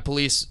and then have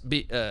police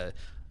be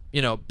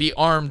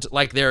armed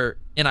like they're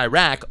in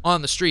Iraq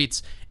on the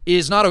streets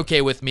is not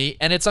okay with me,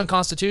 and it's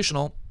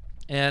unconstitutional.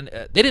 And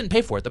they didn't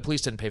pay for it. The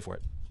police didn't pay for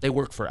it. They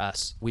work for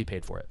us. We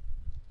paid for it.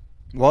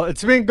 Well,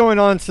 it's been going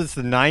on since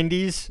the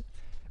 90s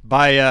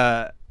by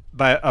a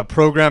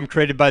program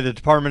created by the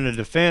Department of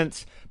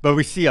Defense, but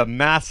we see a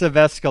massive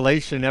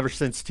escalation ever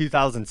since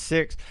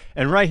 2006.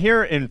 And right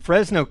here in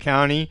Fresno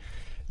County,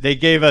 they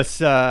gave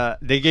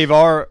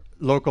our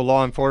local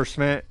law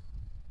enforcement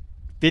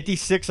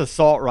 56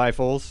 assault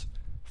rifles,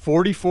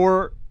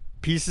 44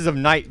 pieces of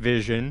night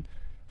vision,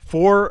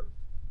 4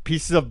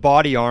 pieces of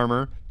body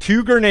armor,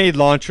 2 grenade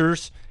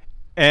launchers,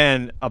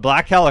 and a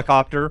black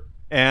helicopter,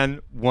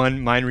 and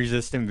 1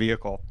 mine-resistant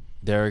vehicle.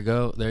 There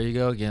you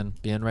go again,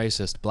 being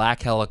racist.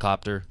 Black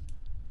helicopter.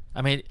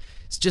 I mean,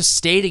 it's just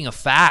stating a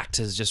fact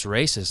is just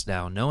racist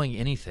now. Knowing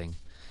anything,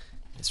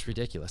 it's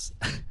ridiculous.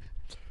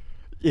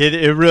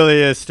 It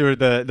really is, Stuart.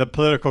 The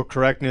political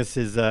correctness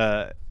is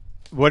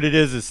what it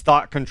is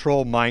thought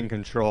control, mind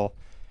control.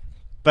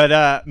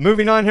 But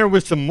moving on here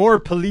with some more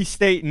police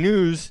state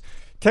news.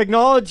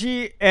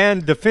 Technology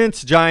and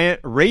defense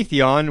giant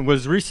Raytheon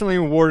was recently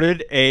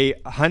awarded a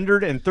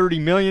 $130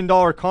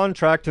 million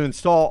contract to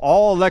install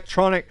all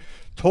electronic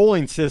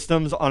tolling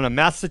systems on a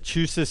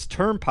Massachusetts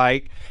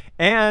turnpike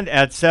and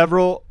at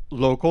several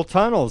local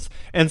tunnels.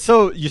 And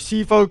so you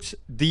see, folks,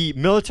 the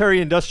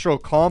military-industrial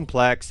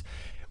complex,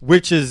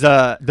 which is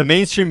the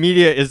mainstream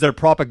media is their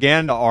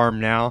propaganda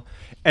arm now.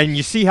 And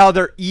you see how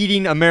they're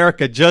eating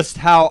America, just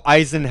how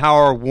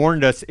Eisenhower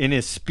warned us in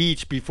his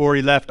speech before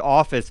he left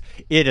office.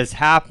 It has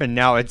happened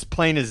now. It's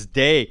plain as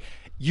day.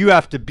 You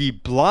have to be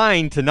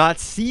blind to not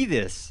see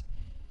this.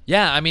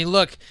 Yeah, I mean,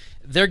 look,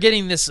 they're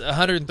getting this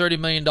 $130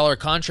 million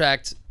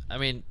contract. I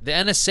mean, the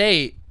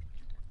NSA,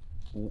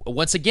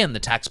 once again, the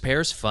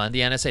taxpayers fund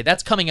the NSA.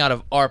 That's coming out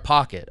of our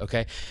pocket,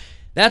 okay?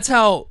 That's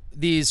how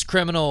this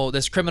criminal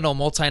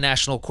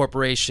multinational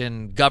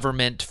corporation,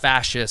 government,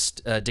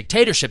 fascist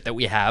dictatorship that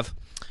we have,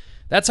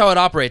 that's how it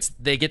operates.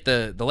 They get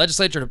the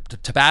legislature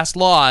to pass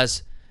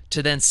laws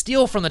to then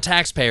steal from the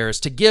taxpayers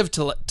to give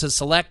to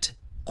select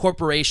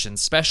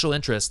corporations, special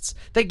interests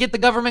that get the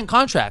government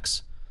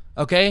contracts,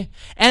 okay?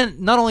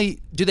 And not only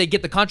do they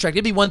get the contract,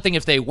 it'd be one thing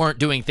if they weren't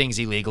doing things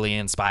illegally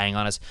and spying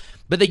on us,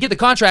 but they get the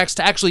contracts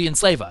to actually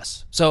enslave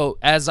us. So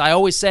as I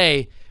always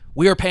say,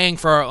 we are paying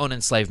for our own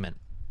enslavement.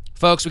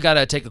 Folks, we got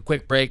to take a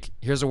quick break.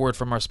 Here's a word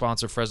from our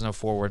sponsor,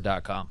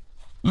 FresnoForward.com.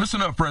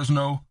 Listen up,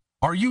 Fresno.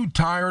 Are you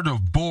tired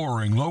of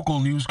boring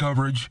local news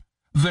coverage?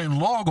 Then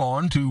log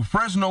on to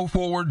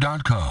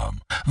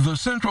FresnoForward.com, the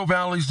Central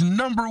Valley's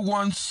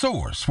 #1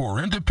 source for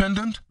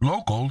independent,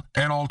 local,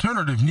 and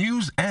alternative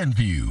news and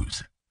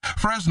views.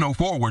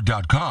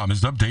 FresnoForward.com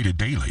is updated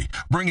daily,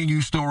 bringing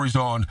you stories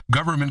on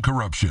government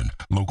corruption,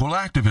 local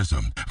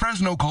activism,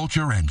 Fresno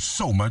culture, and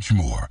so much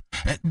more.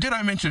 Did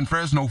I mention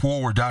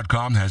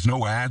FresnoForward.com has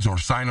no ads or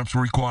signups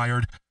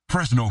required?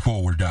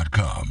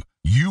 FresnoForward.com.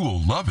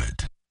 You'll love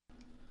it.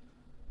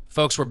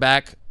 Folks, we're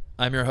back.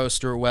 I'm your host,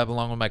 Stuart Webb,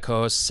 along with my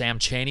co-host, Sam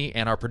Chaney,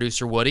 and our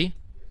producer, Woody.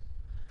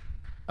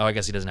 Oh, I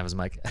guess he doesn't have his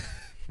mic.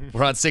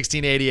 We're on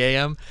 1680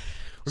 AM.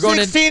 We're going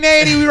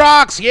 1680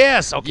 rocks,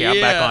 yes. Okay, I'm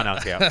Yeah. back on.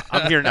 Okay,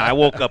 I'm here now. I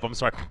woke up. I'm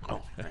sorry.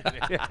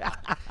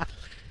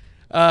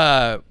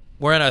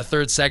 We're in our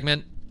third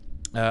segment.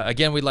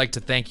 Again, we'd like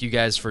to thank you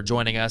guys for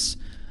joining us.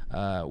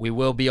 We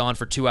will be on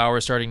for 2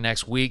 hours starting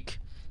next week,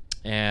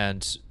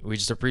 and we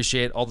just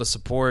appreciate all the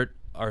support,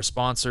 our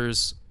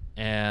sponsors,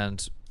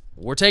 and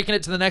we're taking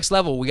it to the next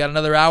level. We got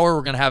another hour.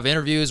 We're going to have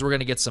interviews. We're going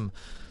to get some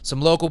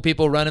local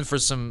people running for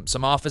some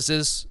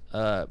offices,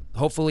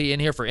 hopefully in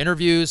here for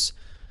interviews,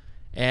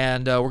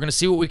 and we're going to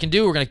see what we can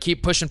do. We're going to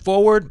keep pushing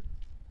forward.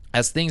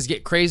 As things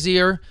get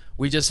crazier,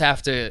 we just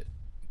have to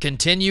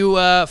continue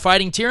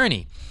fighting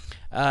tyranny.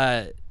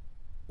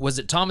 Was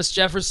it Thomas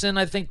Jefferson,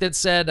 I think, that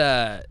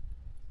said,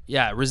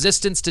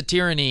 resistance to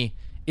tyranny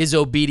is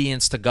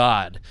obedience to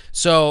God.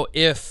 So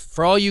if,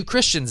 for all you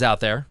Christians out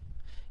there,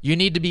 you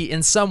need to be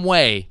in some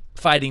way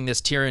fighting this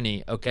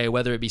tyranny, okay,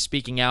 whether it be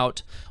speaking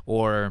out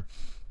or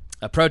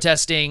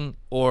protesting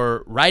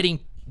or writing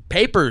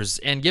papers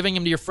and giving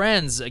them to your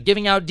friends,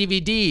 giving out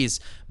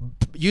DVDs,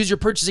 use your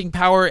purchasing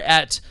power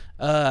at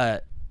a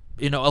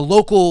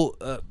local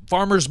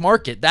farmer's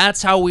market.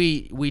 That's how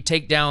we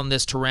take down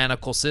this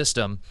tyrannical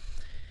system.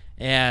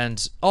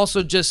 And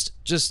also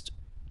just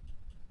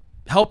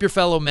help your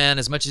fellow men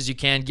as much as you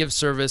can, give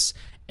service,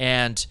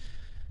 and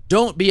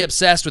don't be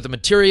obsessed with the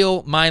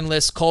material,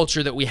 mindless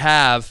culture that we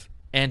have,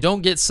 and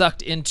don't get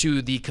sucked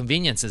into the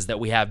conveniences that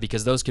we have,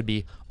 because those could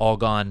be all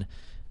gone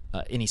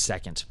any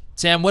second.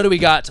 Sam, what do we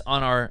got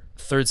on our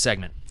third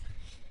segment?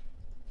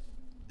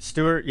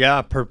 Stuart,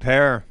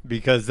 prepare,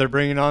 because they're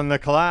bringing on the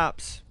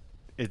collapse.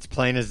 It's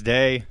plain as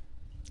day.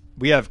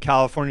 We have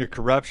California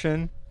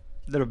corruption,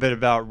 a little bit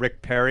about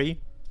Rick Perry,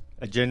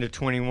 Agenda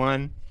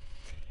 21.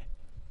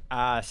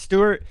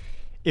 Stuart,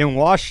 in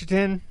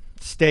Washington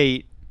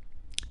State,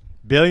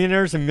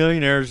 billionaires and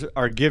millionaires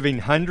are giving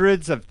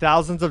hundreds of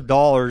thousands of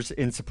dollars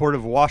in support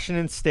of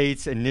Washington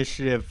State's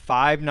Initiative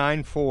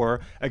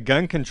 594, a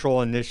gun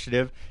control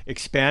initiative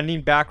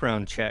expanding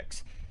background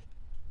checks.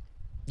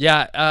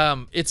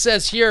 Yeah, it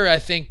says here, I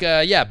think,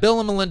 Bill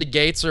and Melinda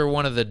Gates are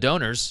one of the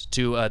donors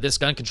to this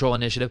gun control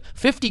initiative.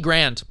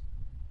 $50,000.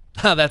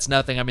 That's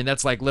nothing. I mean,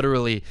 that's like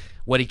literally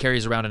what he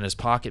carries around in his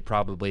pocket,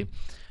 probably.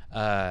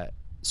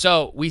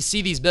 So we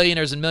see these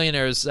billionaires and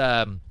millionaires.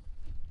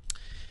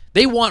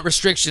 They want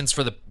restrictions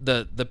for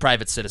the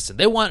private citizen.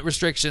 They want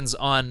restrictions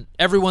on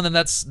everyone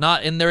that's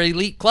not in their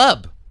elite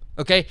club.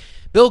 Okay,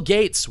 Bill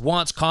Gates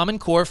wants Common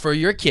Core for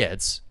your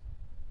kids,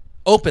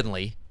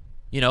 openly,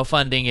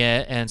 funding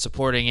it and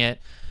supporting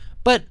it.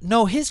 But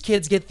no, his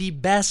kids get the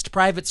best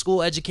private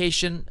school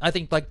education. I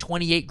think like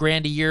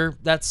 $28,000 a year.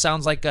 That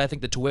sounds like I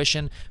think the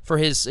tuition for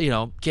his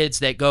kids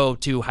that go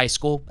to high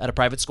school at a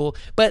private school.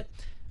 But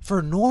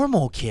for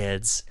normal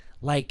kids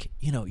like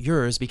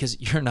yours,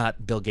 because you're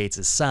not Bill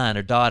Gates' son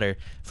or daughter,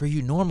 for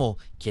you normal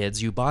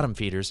kids, you bottom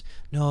feeders,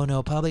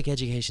 no, public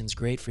education's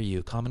great for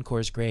you. Common Core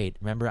is great.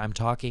 Remember, I'm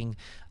talking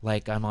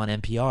like I'm on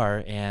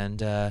NPR,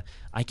 and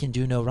I can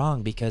do no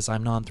wrong because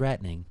I'm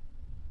non-threatening.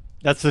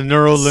 That's the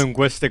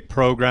neuro-linguistic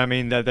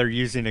programming that they're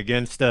using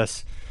against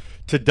us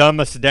to dumb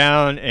us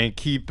down and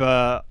keep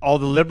all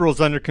the liberals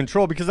under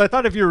control. Because I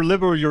thought if you're a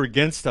liberal, you're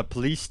against a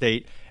police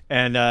state.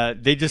 And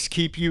they just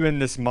keep you in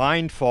this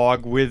mind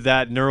fog with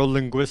that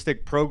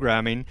neuro-linguistic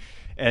programming.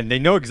 And they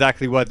know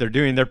exactly what they're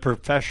doing. They're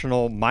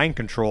professional mind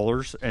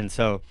controllers. And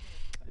so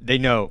they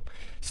know.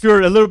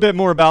 Stuart, a little bit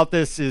more about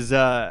this is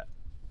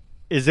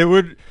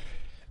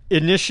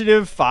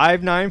Initiative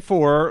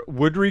 594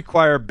 would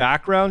require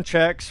background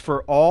checks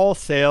for all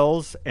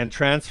sales and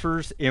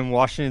transfers in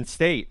Washington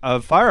State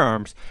of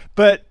firearms.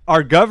 But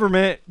our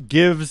government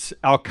gives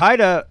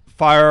Al-Qaeda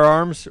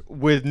firearms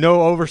with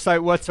no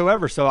oversight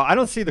whatsoever. So I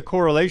don't see the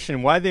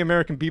correlation why the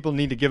American people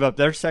need to give up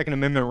their Second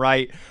Amendment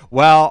right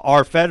while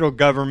our federal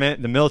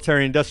government, the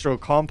military-industrial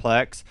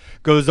complex,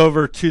 goes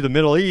over to the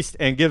Middle East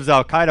and gives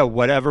Al-Qaeda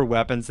whatever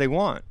weapons they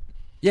want.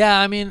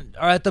 Yeah, I mean,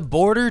 at the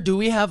border, do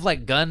we have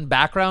like gun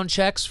background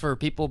checks for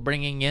people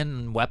bringing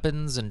in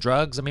weapons and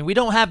drugs? I mean, we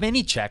don't have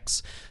any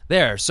checks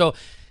there. So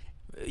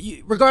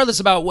regardless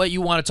about what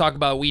you want to talk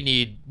about, we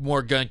need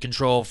more gun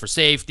control for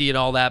safety and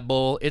all that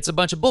bull. It's a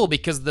bunch of bull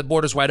because the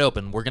border's wide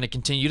open. We're going to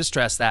continue to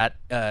stress that.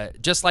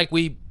 Just like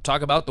we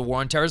talk about the war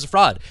on terror is a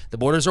fraud. The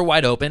borders are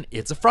wide open.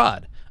 It's a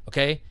fraud.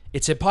 Okay?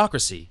 It's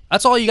hypocrisy.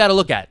 That's all you got to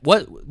look at.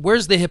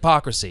 Where's the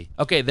hypocrisy?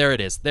 Okay, there it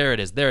is. There it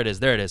is. There it is.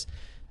 There it is.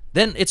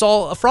 Then it's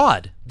all a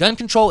fraud. Gun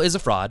control is a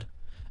fraud.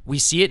 We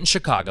see it in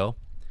Chicago.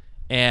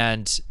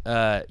 And,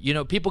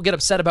 people get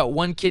upset about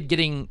one kid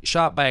getting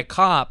shot by a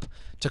cop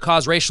to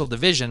cause racial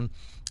division,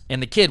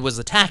 and the kid was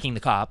attacking the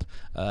cop.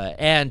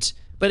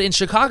 But in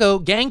Chicago,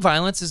 gang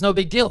violence is no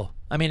big deal.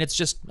 I mean, it's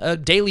just a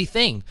daily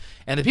thing.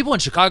 And the people in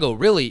Chicago,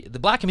 really, the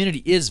black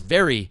community is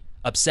very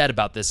upset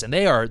about this, and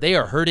they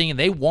are hurting, and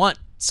they want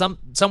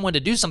someone to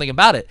do something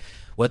about it.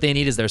 What they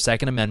need is their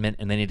Second Amendment,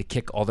 and they need to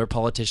kick all their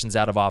politicians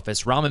out of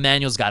office. Rahm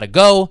Emanuel's got to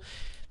go.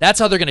 That's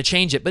how they're going to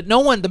change it. But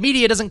the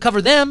media doesn't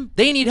cover them.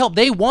 They need help.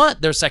 They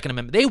want their Second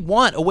Amendment. They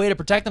want a way to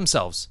protect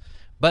themselves,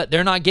 but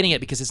they're not getting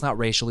it because it's not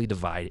racially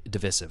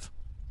divisive.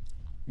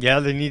 Yeah,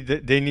 they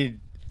need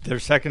their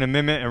Second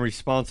Amendment and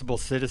responsible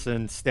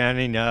citizens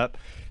standing up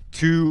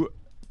to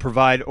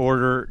provide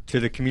order to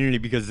the community,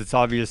 because it's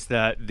obvious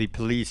that the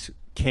police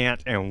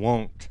can't and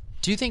won't.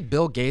 Do you think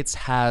Bill Gates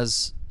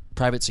has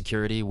private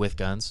security with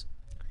guns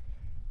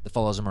that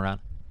follows him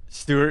around?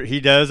 Stuart, he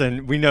does,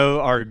 and we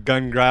know our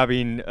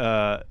gun-grabbing,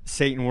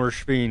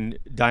 Satan-worshiping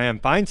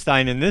Dianne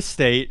Feinstein in this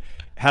state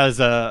has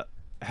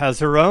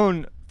her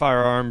own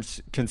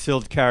firearms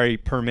concealed carry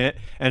permit,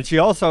 and she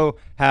also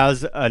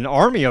has an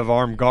army of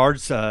armed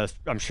guards.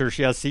 I'm sure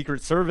she has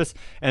Secret Service,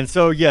 and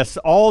so yes,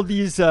 all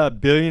these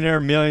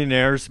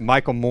millionaires.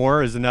 Michael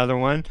Moore is another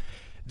one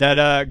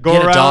that go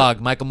get around. A dog.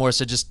 Michael Moore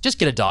said, just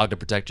get a dog to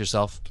protect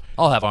yourself.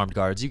 I'll have armed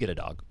guards. You get a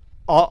dog.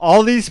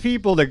 All these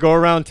people that go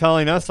around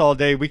telling us all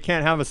day we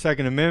can't have a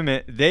Second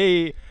Amendment,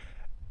 they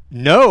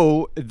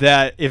know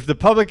that if the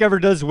public ever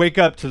does wake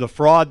up to the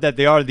fraud that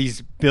they are,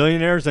 these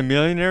billionaires and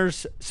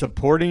millionaires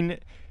supporting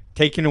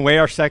taking away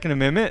our Second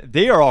Amendment,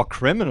 they are all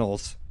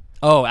criminals.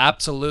 Oh,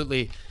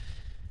 absolutely.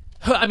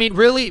 I mean,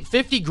 really,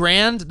 50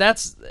 grand,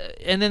 that's,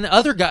 and then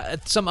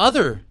some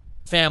other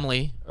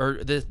family,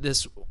 or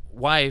this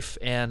wife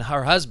and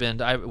her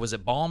husband, was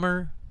it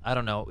Balmer? I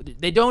don't know.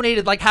 They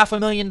donated like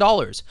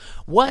 $500,000.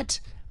 What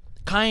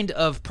kind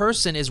of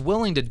person is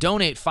willing to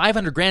donate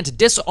 500 grand to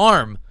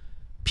disarm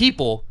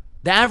people,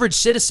 the average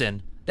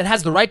citizen that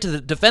has the right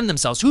to defend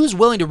themselves? Who's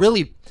willing to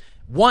really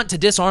want to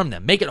disarm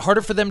them, make it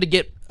harder for them to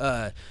get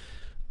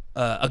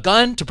a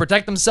gun to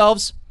protect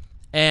themselves?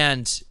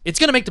 And it's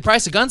going to make the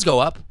price of guns go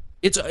up.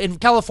 It's in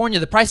California,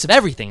 the price of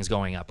everything is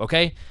going up,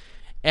 okay?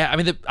 I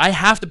mean, I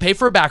have to pay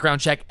for a background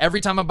check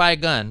every time I buy a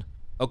gun,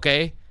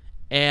 okay?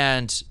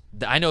 And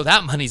I know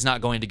that money's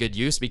not going to good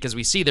use, because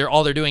we see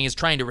all they're doing is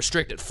trying to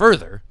restrict it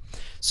further.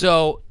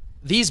 So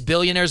these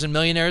billionaires and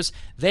millionaires,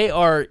 they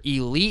are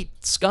elite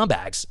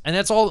scumbags, and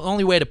that's the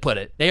only way to put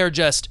it. They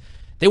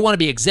want to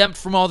be exempt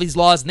from all these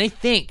laws, and they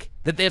think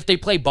that if they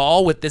play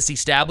ball with this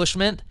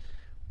establishment,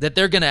 that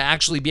they're going to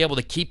actually be able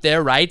to keep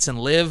their rights and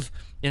live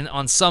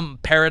on some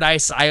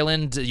paradise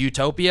island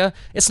utopia.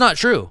 It's not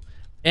true.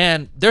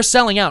 And they're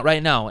selling out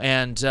right now,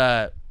 and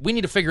we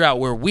need to figure out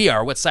where we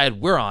are, what side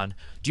we're on.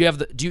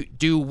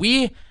 Do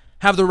we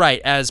have the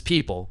right as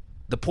people,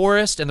 the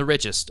poorest and the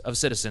richest of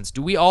citizens?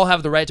 Do we all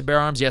have the right to bear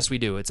arms? Yes, we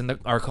do. It's in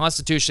our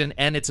Constitution,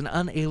 and it's an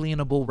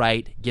unalienable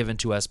right given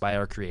to us by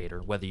our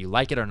Creator. Whether you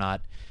like it or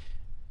not,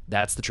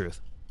 that's the truth.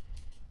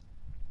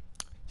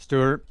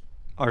 Stuart,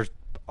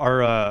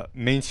 our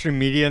mainstream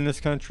media in this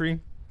country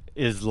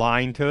is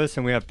lying to us,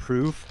 and we have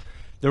proof.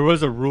 There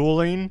was a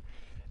ruling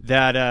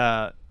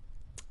that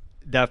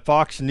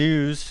Fox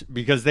News,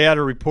 because they had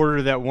a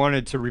reporter that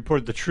wanted to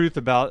report the truth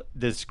about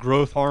this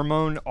growth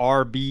hormone,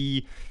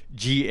 RBGH,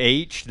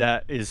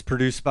 that is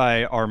produced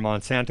by our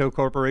Monsanto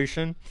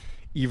Corporation,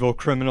 evil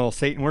criminal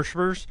Satan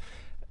worshipers.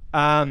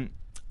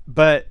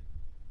 But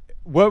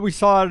what we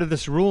saw out of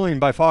this ruling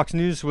by Fox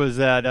News was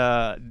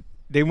that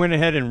they went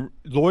ahead, and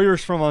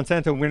lawyers from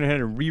Monsanto went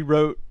ahead and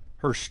rewrote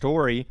her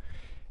story.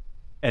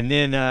 And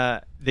then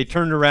they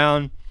turned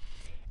around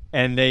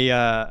and they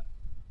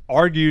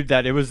argued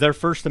that it was their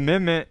First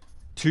Amendment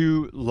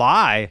to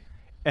lie,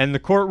 and the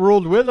court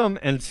ruled with them.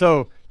 And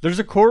so there's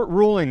a court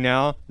ruling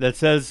now that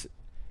says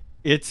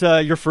it's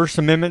your First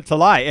Amendment to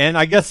lie, and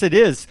I guess it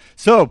is.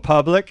 So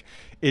public,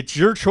 it's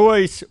your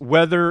choice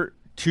whether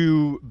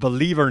to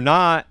believe or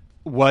not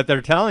what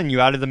they're telling you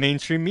out of the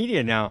mainstream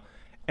media now.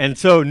 And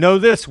so know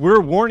this, we're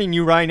warning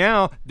you right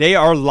now, they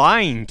are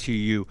lying to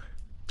you.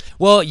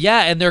 Well,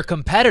 yeah, and they're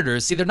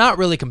competitors. See, they're not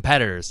really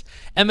competitors.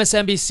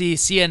 MSNBC,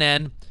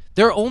 CNN,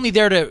 they're only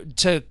there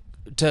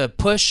to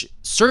push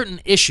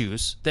certain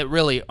issues that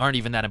really aren't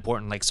even that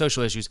important, like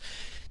social issues,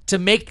 to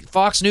make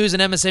Fox News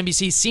and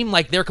MSNBC seem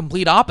like they're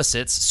complete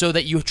opposites, so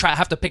that you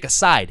have to pick a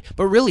side.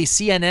 But really,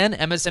 CNN,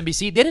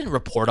 MSNBC, they didn't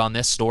report on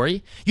this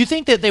story. You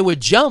think that they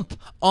would jump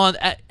on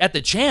at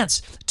the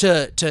chance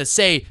to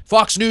say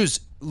Fox News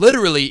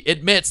literally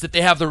admits that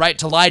they have the right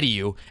to lie to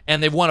you,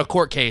 and they've won a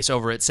court case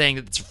over it, saying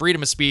that it's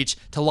freedom of speech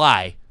to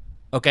lie,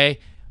 okay?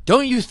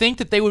 Don't you think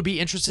that they would be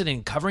interested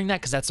in covering that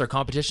because that's their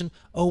competition?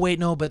 Oh, wait,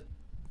 no, but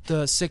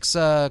the 6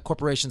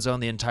 corporations own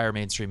the entire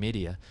mainstream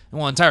media.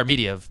 Well, entire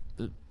media of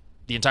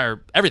the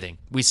entire everything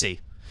we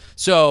see.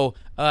 So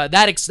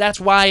that's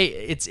why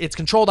it's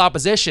controlled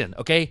opposition,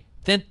 okay?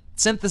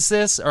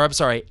 thesis,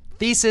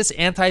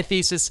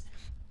 antithesis,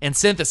 and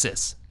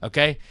synthesis,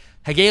 okay?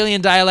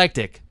 Hegelian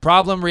dialectic,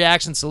 problem,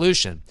 reaction,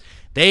 solution.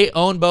 They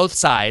own both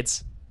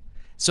sides,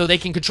 so they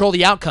can control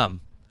the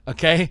outcome,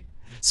 okay?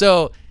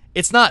 So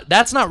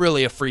that's not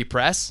really a free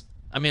press.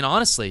 I mean,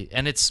 honestly,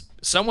 and it's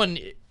someone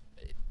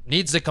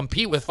needs to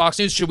compete with Fox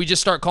News. Should we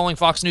just start calling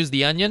Fox News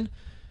the Onion?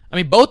 I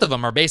mean, both of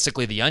them are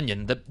basically the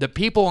Onion. The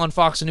people on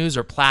Fox News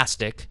are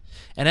plastic,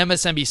 and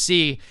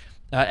MSNBC,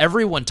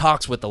 everyone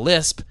talks with a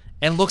lisp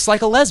and looks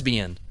like a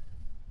lesbian.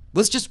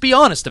 Let's just be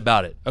honest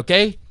about it,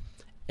 okay?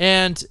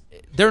 And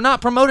they're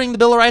not promoting the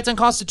Bill of Rights and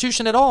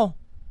Constitution at all,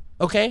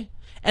 okay?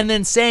 And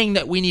then saying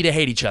that we need to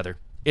hate each other.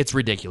 It's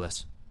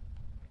ridiculous.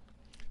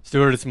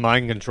 Stuart, it's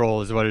mind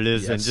control is what it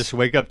is. Yes. And just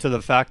wake up to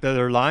the fact that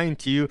they're lying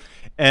to you.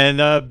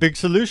 And a big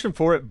solution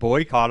for it,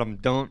 boycott them.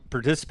 Don't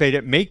participate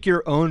in it. Make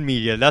your own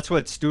media. That's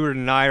what Stuart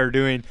and I are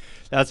doing.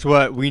 That's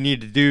what we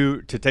need to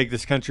do to take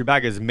this country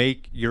back, is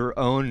make your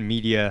own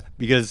media,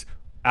 because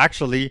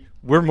actually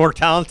we're more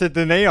talented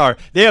than they are.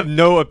 They have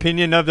no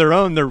opinion of their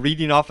own. They're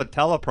reading off a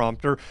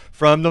teleprompter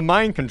from the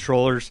mind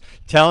controllers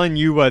telling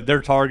you what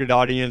their target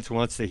audience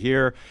wants to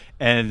hear.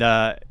 And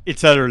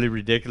it's utterly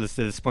ridiculous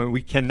at this point.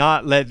 We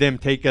cannot let them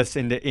take us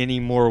into any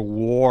more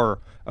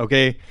war,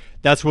 okay?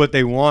 That's what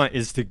they want,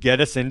 is to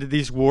get us into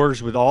these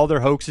wars with all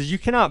their hoaxes. You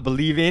cannot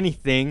believe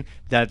anything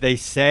that they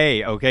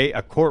say, okay?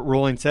 A court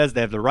ruling says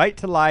they have the right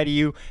to lie to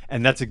you,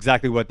 and that's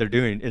exactly what they're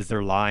doing, is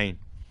they're lying.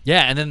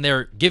 Yeah, and then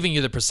they're giving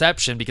you the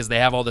perception, because they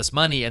have all this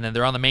money and then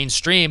they're on the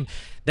mainstream,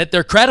 that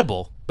they're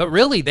credible. But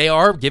really, they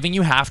are giving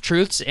you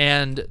half-truths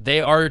and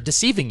they are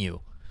deceiving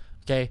you,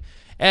 okay?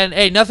 And,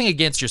 hey, nothing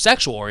against your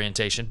sexual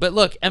orientation, but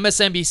look,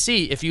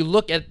 MSNBC, if you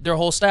look at their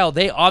whole style,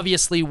 they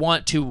obviously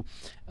want to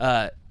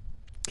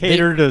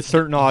cater to a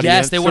certain audience,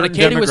 yes, they want to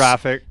cater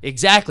demographic.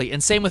 Exactly,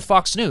 and same with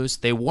Fox News.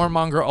 They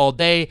warmonger all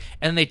day,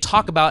 and they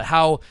talk about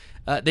how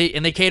they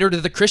cater to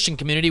the Christian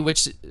community,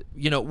 which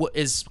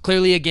is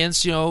clearly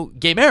against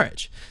gay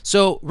marriage.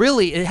 So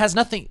really, it has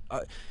nothing.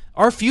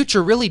 Our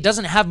future really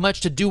doesn't have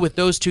much to do with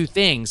those two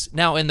things.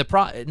 Now in the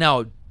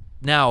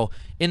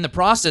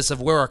process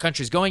of where our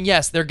country's going,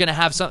 yes, they're going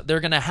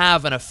to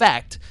have an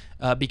effect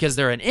because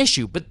they're an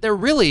issue, but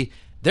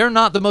they're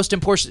not the most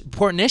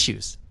important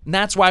issues. And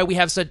that's why we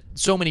have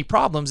so many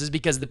problems, is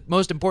because the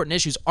most important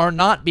issues are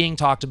not being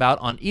talked about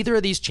on either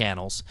of these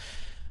channels,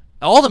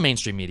 all the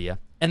mainstream media.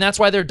 And that's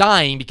why they're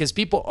dying, because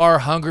people are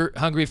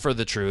hungry for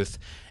the truth.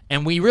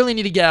 And we really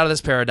need to get out of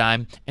this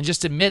paradigm and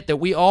just admit that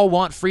we all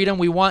want freedom.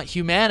 We want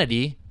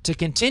humanity to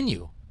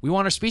continue. We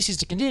want our species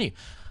to continue.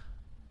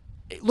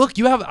 Look,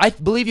 I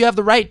believe you have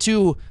the right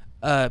to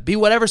be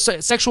whatever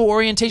sexual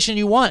orientation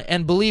you want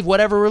and believe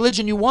whatever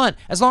religion you want,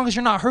 as long as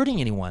you're not hurting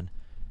anyone.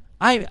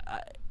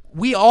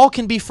 We all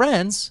can be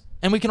friends,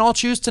 and we can all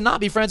choose to not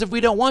be friends if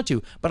we don't want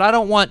to. But I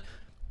don't want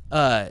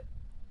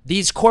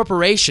these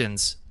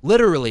corporations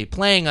literally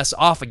playing us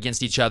off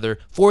against each other,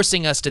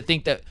 forcing us to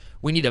think that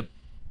we need to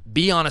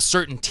be on a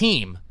certain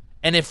team.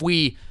 And if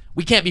we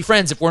can't be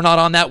friends if we're not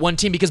on that one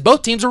team, because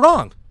both teams are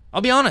wrong.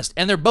 I'll be honest.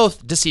 And they're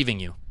both deceiving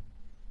you.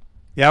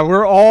 Yeah,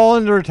 we're all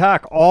under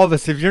attack, all of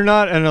us. If you're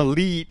not an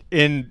elite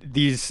in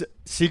these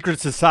secret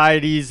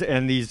societies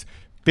and these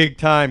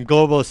big-time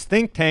globalist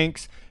think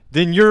tanks,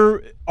 then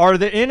you are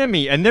the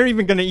enemy. And they're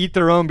even going to eat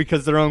their own because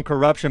of their own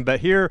corruption. But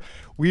here,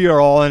 we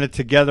are all in it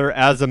together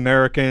as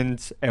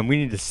Americans, and we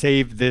need to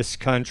save this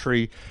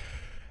country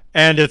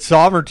and its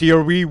sovereignty,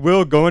 or we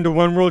will go into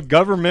one world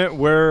government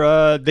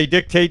where they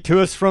dictate to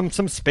us from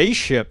some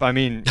spaceship. I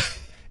mean,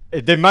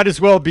 they might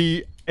as well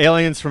be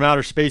aliens from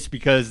outer space,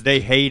 because they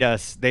hate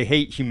us. They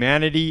hate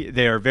humanity.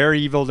 They are very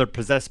evil. They're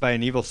possessed by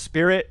an evil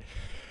spirit.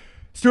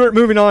 Stuart,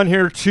 moving on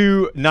here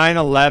to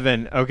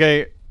 9/11.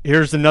 Okay,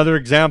 here's another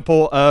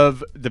example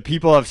of the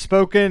people have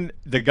spoken.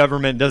 The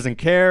government doesn't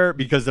care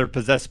because they're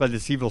possessed by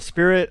this evil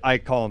spirit. I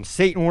call them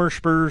Satan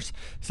worshipers.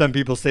 Some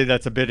people say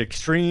that's a bit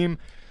extreme.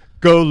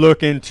 Go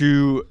look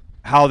into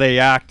how they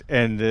act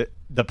and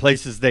the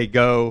places they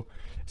go.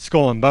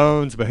 Skull and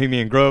Bones,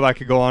 Bohemian Grove, I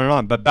could go on and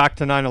on. But back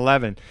to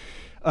 9/11.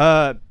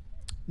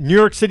 New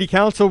York City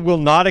Council will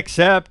not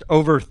accept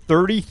over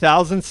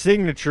 30,000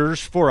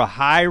 signatures for a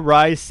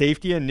high-rise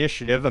safety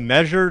initiative, a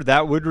measure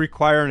that would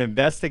require an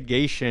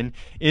investigation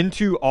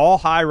into all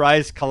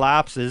high-rise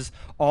collapses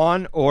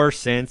on or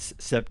since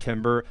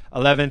September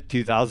 11th,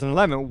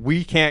 2011.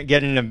 We can't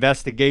get an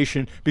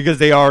investigation because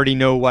they already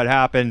know what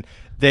happened.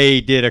 They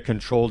did a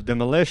controlled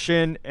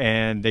demolition,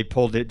 and they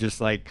pulled it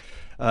just like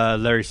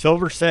Larry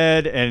Silver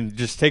said. And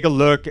just take a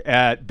look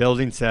at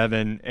Building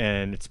 7,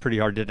 and it's pretty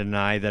hard to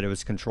deny that it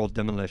was controlled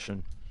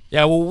demolition.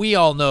 Yeah, well, we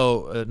all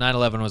know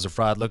 9/11 was a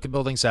fraud. Look at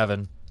Building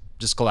 7,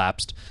 just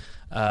collapsed.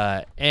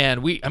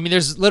 And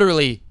there's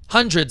literally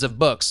hundreds of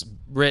books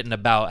written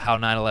about how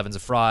 9/11 is a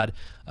fraud.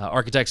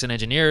 Architects and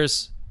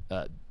engineers,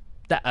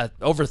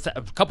 over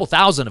a couple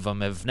thousand of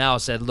them have now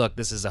said, look,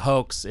 this is a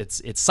hoax.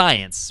 It's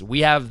science.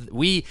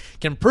 We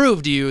can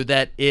prove to you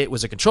that it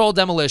was a controlled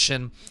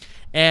demolition.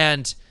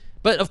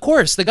 But of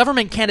course, the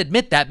government can't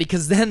admit that,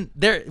 because then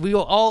we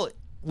all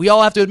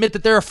have to admit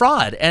that they're a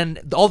fraud,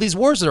 and all these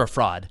wars are a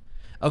fraud.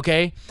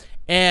 okay?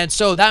 And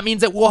so that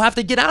means that we'll have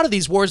to get out of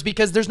these wars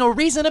because there's no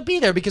reason to be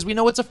there because we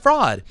know it's a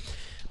fraud.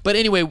 But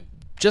anyway,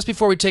 just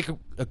before we take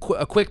a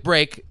quick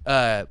break,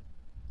 a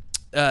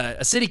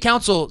city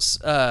council,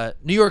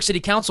 New York City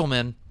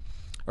councilman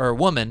or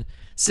woman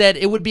said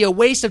it would be a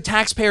waste of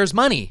taxpayers'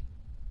 money,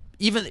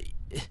 even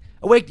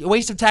a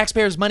waste of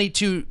taxpayers' money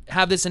to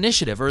have this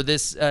initiative or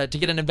this to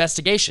get an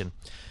investigation.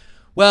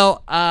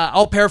 Well,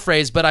 I'll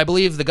paraphrase, but I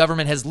believe the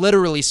government has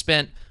literally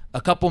spent a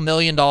couple $1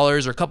 million or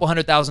a couple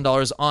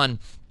 $100,000 on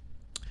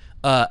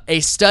a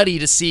study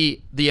to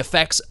see the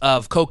effects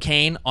of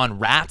cocaine on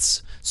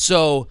rats.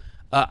 So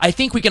I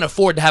think we can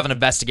afford to have an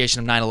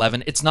investigation of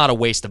 9/11. It's not a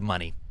waste of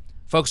money.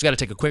 Folks, we got to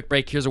take a quick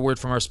break. Here's a word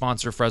from our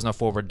sponsor,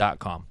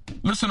 FresnoForward.com.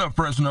 Listen up,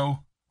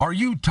 Fresno. Are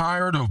you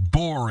tired of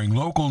boring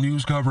local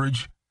news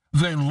coverage?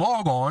 Then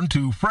log on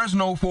to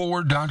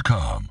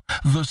FresnoForward.com,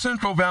 the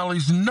Central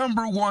Valley's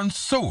 #1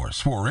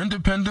 source for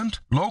independent,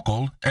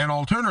 local, and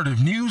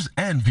alternative news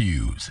and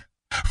views.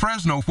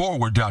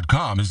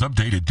 FresnoForward.com is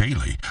updated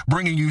daily,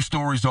 bringing you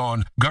stories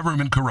on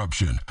government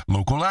corruption,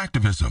 local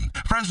activism,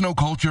 Fresno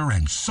culture,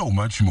 and so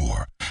much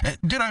more.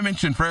 Did I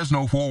mention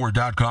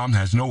FresnoForward.com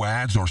has no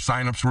ads or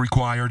signups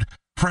required?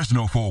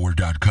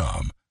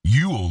 FresnoForward.com.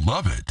 You'll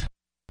love it.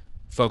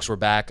 Folks, we're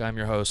back. I'm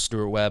your host,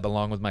 Stuart Webb,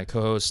 along with my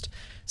co-host,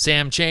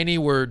 Sam Chaney.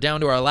 We're down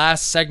to our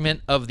last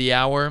segment of the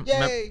hour.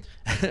 Yay!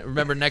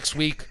 Remember, next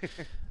week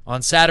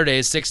on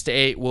Saturdays, 6 to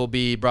 8, we'll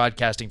be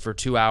broadcasting for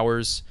 2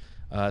 hours.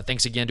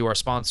 Thanks again to our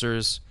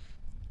sponsors.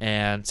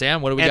 And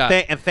Sam, what do we got?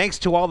 And thanks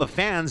to all the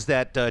fans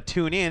that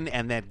tune in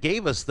and that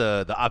gave us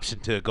the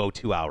option to go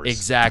 2 hours.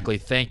 Exactly.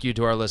 Thank you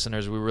to our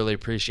listeners. We really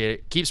appreciate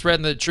it. Keep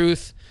spreading the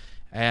truth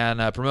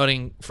and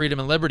promoting freedom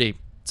and liberty.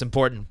 It's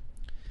important.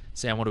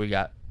 Sam, what do we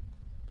got?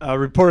 A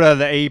report out of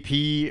the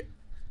AP.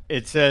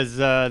 It says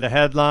the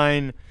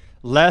headline,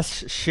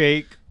 "Less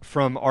shake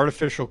from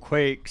artificial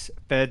quakes,"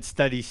 Fed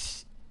study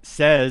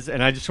says,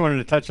 and I just wanted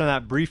to touch on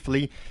that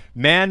briefly.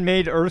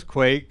 Man-made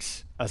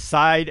earthquakes, a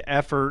side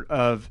effort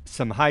of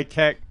some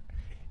high-tech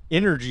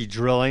energy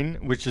drilling,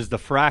 which is the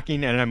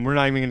fracking, and we're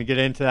not even going to get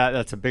into that.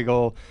 That's a big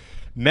old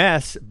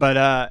mess.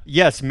 But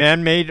yes,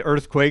 man-made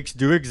earthquakes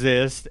do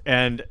exist,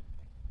 and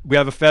we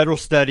have a federal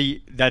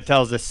study that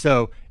tells us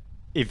so.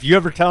 If you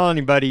ever tell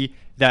anybody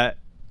that,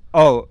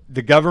 oh,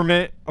 the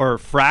government or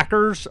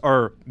frackers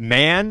or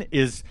man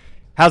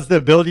has the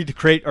ability to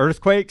create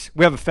earthquakes,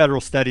 we have a federal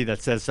study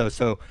that says so.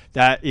 So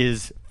that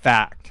is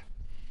fact.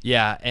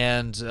 Yeah,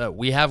 and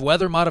we have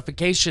weather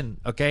modification,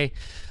 okay?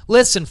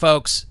 Listen,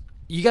 folks,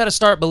 you got to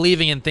start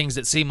believing in things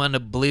that seem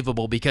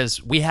unbelievable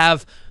because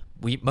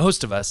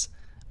most of us,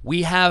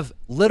 we have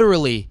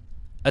literally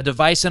a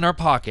device in our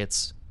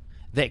pockets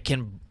that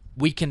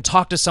we can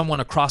talk to someone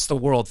across the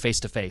world face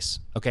to face,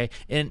 okay?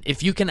 And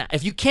if you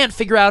can't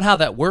figure out how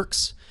that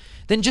works,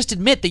 then just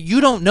admit that you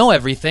don't know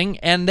everything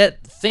and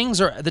that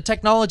the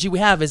technology we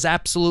have is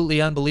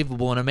absolutely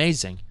unbelievable and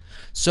amazing.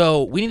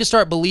 So we need to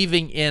start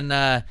believing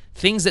in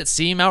things that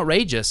seem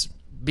outrageous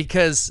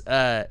because,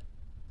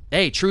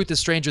 hey, truth is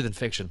stranger than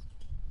fiction.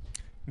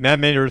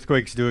 Man-made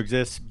earthquakes do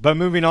exist. But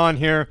moving on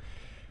here,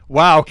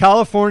 wow,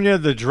 California,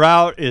 the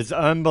drought is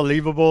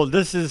unbelievable.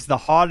 This is the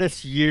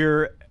hottest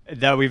year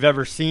that we've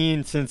ever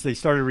seen since they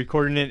started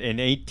recording it in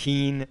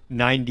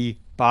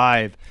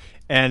 1895.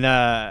 And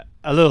a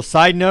little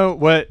side note,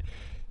 what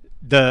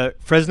the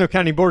Fresno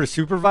County Board of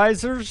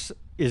Supervisors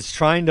is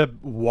trying to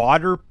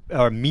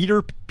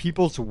meter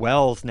people's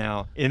wells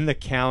now in the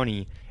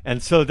county.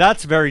 And so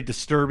that's very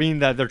disturbing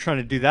that they're trying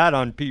to do that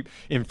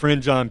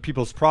infringe on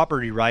people's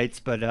property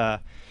rights.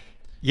 But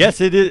yes,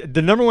 it is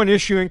the #1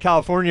 issue in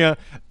California.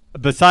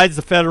 Besides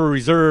the Federal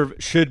Reserve,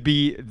 should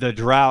be the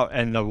drought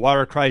and the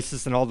water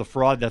crisis and all the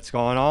fraud that's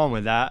going on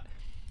with that.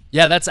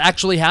 Yeah, that's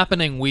actually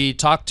happening. We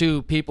talked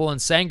to people in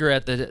Sanger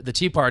at the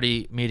Tea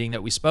Party meeting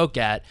that we spoke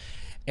at,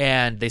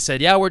 and they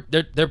said, yeah,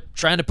 they're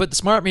trying to put the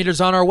smart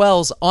meters on our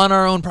wells on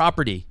our own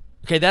property.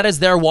 Okay, that is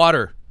their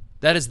water.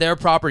 That is their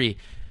property.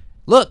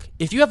 Look,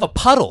 if you have a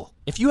puddle,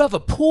 if you have a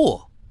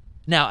pool,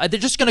 now they're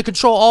just going to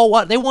control all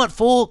water. They want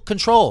full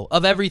control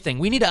of everything.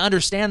 We need to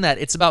understand that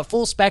it's about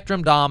full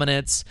spectrum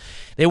dominance.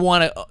 They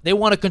want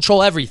to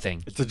control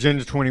everything. It's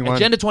Agenda 21.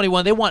 Agenda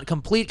 21. They want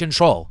complete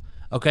control.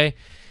 Okay,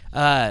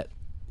 and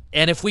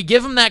if we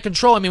give them that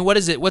control, I mean, what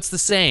is it? What's the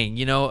saying?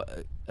 You know,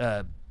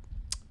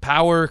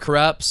 power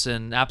corrupts,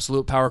 and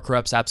absolute power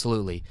corrupts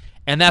absolutely.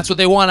 And that's what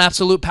they want: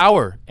 absolute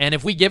power. And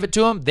if we give it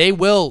to them, they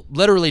will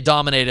literally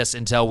dominate us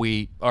until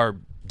we are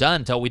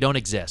done, until we don't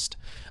exist.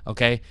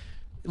 Okay.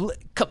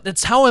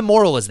 That's how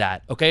immoral is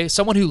that, okay?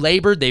 Someone who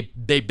labored,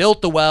 they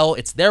built the well,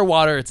 it's their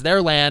water, it's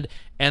their land,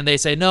 and they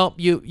say, no,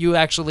 you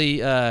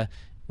actually,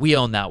 we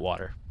own that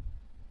water.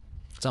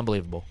 It's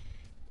unbelievable.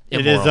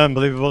 Immoral. It is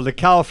unbelievable. The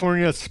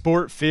California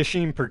Sport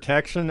Fishing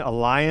Protection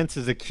Alliance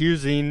is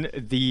accusing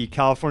the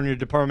California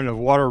Department of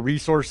Water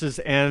Resources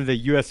and the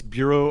U.S.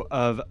 Bureau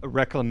of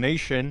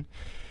Reclamation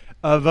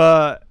of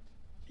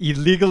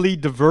illegally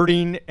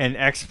diverting and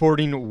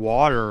exporting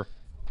water.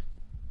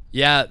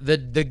 Yeah,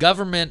 the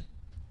government,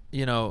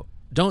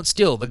 don't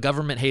steal. The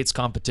government hates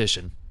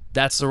competition.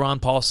 That's the Ron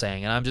Paul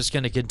saying, and I'm just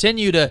going to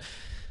continue to.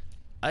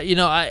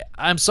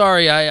 I'm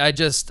sorry.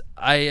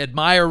 I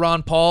admire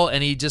Ron Paul,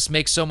 and he just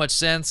makes so much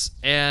sense,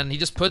 and he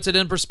just puts it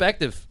in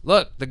perspective.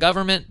 Look, the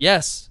government,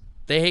 yes,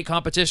 they hate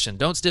competition.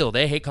 Don't steal.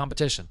 They hate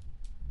competition.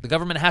 The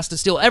government has to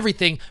steal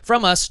everything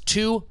from us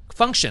to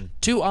function,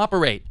 to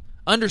operate.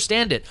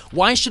 Understand it.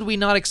 Why should we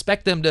not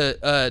expect them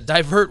to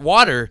divert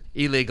water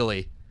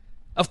illegally?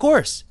 Of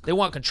course. They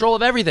want control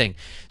of everything.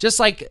 Just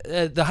like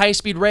the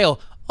high-speed rail.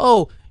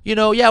 Oh, we're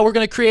going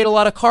to create a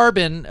lot of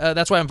carbon.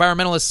 That's why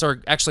environmentalists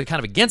are actually kind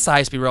of against the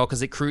high-speed rail,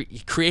 because it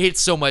creates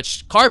so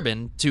much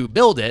carbon to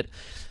build it.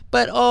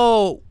 But,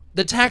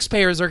 the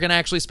taxpayers are going to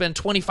actually spend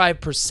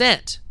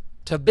 25%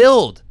 to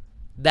build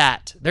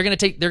that. They're going to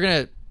take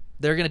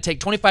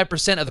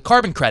 25% of the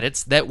carbon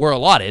credits that were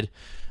allotted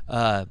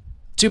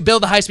to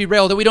build the high-speed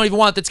rail that we don't even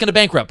want, that's going to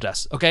bankrupt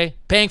us, okay?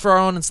 Paying for our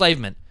own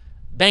enslavement,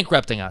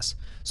 bankrupting us.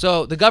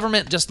 So the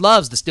government just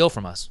loves to steal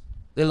from us.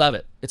 They love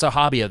it. It's a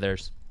hobby of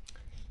theirs.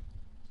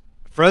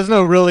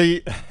 Fresno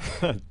really,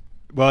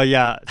 well,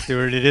 yeah,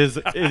 Stuart, it is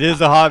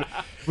a hobby.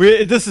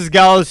 This is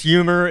gallows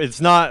humor. It's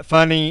not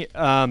funny,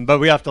 but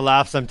we have to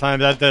laugh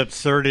sometimes at the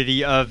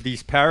absurdity of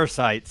these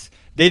parasites.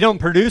 They don't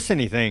produce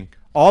anything.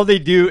 All they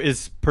do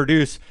is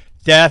produce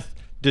death,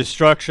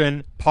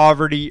 destruction,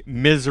 poverty,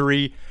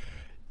 misery,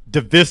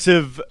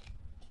 divisive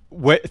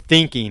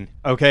thinking,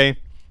 okay?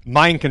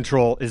 Mind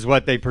control is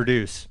what they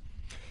produce.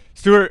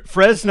 Stuart,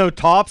 Fresno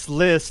tops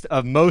list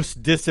of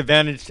most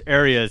disadvantaged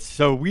areas.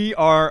 So we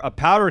are a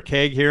powder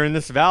keg here in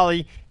this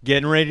valley,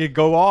 getting ready to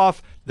go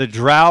off. The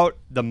drought,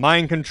 the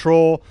mind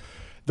control,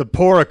 the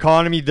poor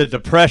economy, the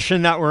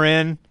depression that we're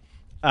in.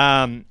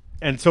 And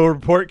so a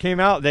report came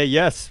out that,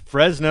 yes,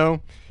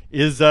 Fresno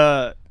is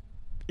the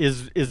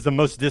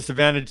most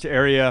disadvantaged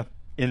area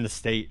in the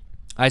state.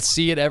 I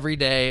see it every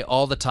day,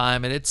 all the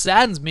time, and it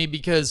saddens me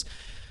because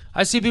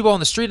I see people on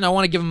the street and I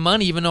want to give them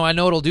money even though I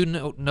know it'll do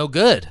no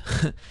good.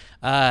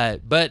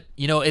 But,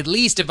 at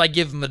least if I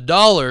give them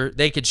 $1,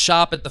 they could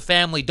shop at the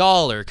Family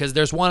Dollar, because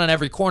there's one on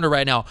every corner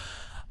right now.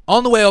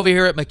 On the way over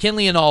here at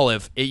McKinley and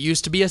Olive, it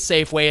used to be a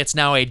Safeway. It's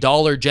now a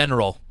Dollar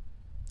General,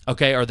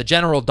 okay, or the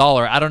General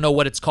Dollar. I don't know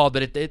what it's called,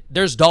 but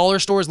there's dollar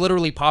stores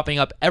literally popping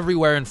up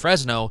everywhere in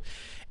Fresno,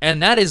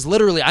 and that is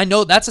literally, I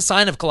know that's a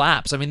sign of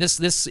collapse. I mean,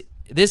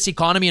 this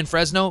economy in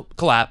Fresno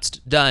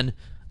collapsed, done.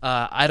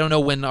 I don't know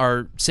when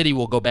our city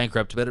will go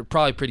bankrupt, but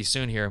probably pretty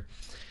soon here.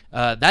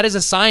 That is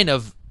a sign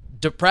of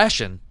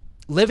depression,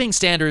 living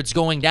standards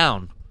going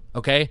down,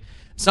 okay?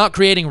 It's not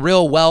creating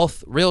real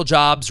wealth, real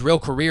jobs, real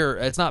career.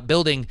 It's not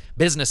building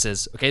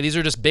businesses, okay? These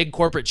are just big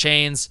corporate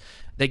chains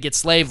that get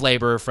slave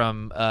labor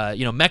from,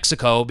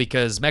 Mexico,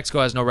 because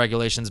Mexico has no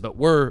regulations, but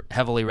we're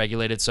heavily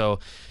regulated, so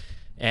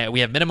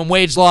we have minimum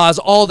wage laws,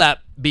 all that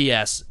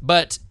BS.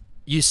 But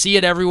you see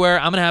it everywhere.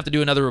 I'm going to have to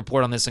do another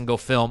report on this and go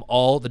film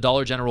all the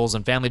Dollar Generals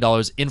and Family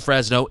Dollars in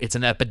Fresno. It's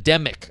an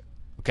epidemic,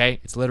 okay?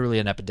 It's literally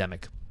an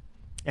epidemic.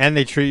 And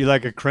they treat you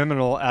like a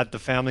criminal at the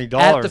Family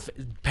Dollar.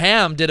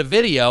 Pam did a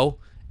video,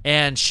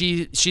 and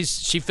she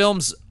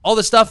films all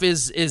the stuff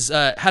has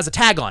a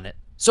tag on it.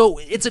 So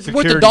it's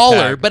worth $1,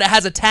 tag. But it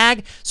has a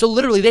tag. So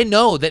literally they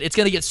know that it's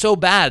going to get so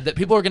bad that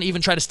people are going to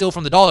even try to steal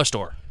from the dollar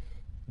store.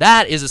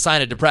 That is a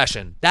sign of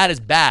depression. That is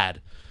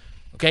bad.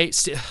 Okay?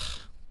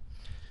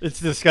 It's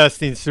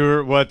disgusting,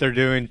 Stuart, what they're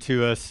doing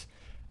to us,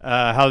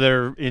 how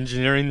they're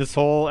engineering this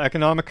whole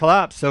economic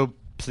collapse. So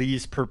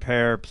please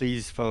prepare.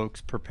 Please,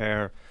 folks,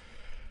 prepare.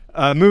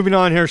 Moving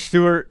on here,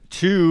 Stuart,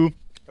 to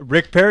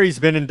Rick Perry's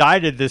been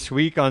indicted this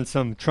week on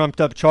some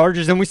trumped-up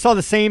charges, and we saw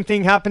the same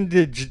thing happen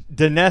to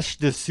Dinesh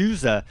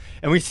D'Souza.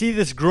 And we see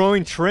this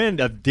growing trend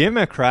of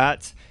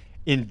Democrats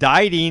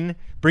indicting,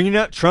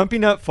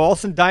 trumping up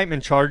false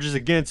indictment charges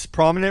against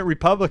prominent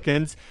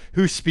Republicans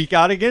who speak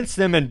out against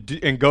them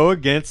and go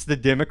against the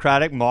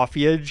Democratic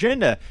mafia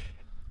agenda.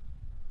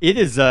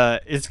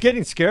 It's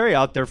getting scary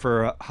out there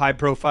for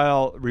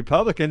high-profile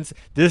Republicans.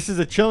 This is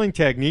a chilling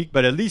technique,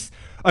 but at least,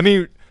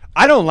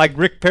 I don't like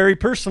Rick Perry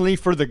personally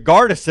for the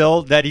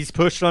Gardasil that he's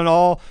pushed on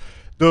all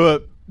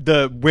the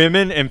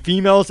women and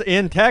females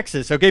in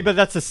Texas. Okay, but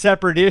that's a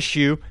separate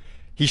issue.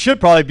 He should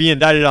probably be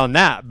indicted on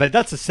that, but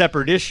that's a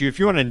separate issue. If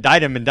you want to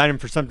indict him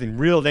for something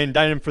real. They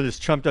indict him for this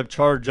trumped-up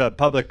charge of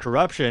public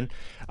corruption.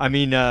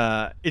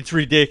 It's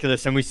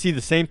ridiculous, and we see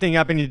the same thing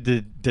happening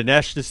to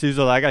Dinesh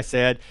D'Souza, like I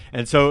said,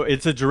 and so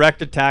it's a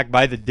direct attack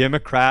by the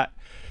Democrat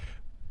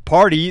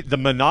Party, the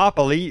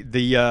monopoly,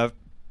 the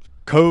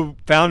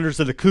co-founders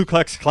of the Ku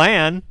Klux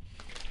Klan,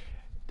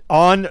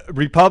 on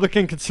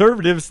Republican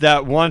conservatives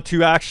that want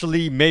to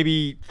actually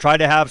maybe try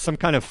to have some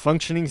kind of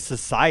functioning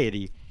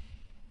society.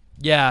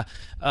 Yeah,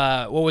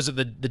 what was it?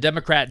 The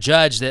Democrat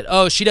judge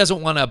that, she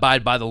doesn't want to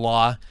abide by the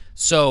law,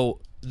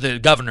 so the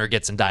governor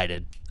gets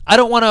indicted. I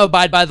don't want to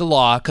abide by the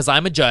law because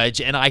I'm a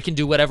judge and I can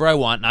do whatever I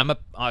want, and I'm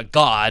a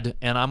god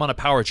and I'm on a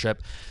power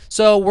trip.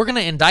 So we're going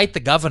to indict the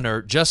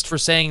governor just for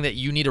saying that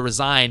you need to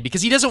resign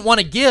because he doesn't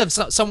want to give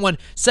someone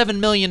 $7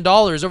 million,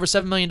 over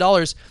 $7 million.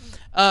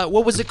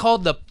 What was it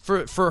called?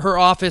 For her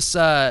office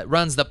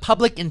runs the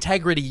Public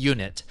Integrity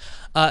Unit.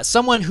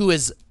 Someone who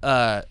is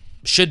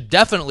should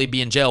definitely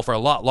be in jail for a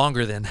lot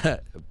longer than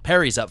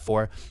Perry's up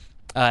for.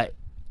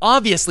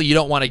 Obviously, you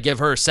don't want to give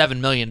her $7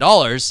 million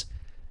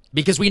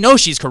because we know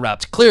she's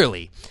corrupt,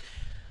 clearly.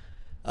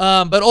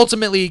 But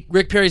ultimately,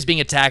 Rick Perry's being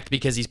attacked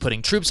because he's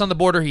putting troops on the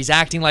border. He's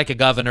acting like a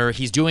governor.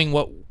 He's doing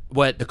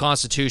what the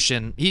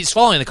Constitution, he's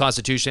following the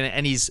Constitution,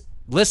 and he's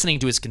listening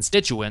to his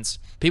constituents,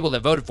 people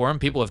that voted for him,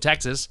 people of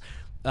Texas,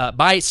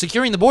 by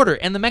securing the border.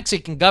 And the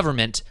Mexican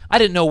government, I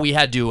didn't know we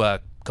had to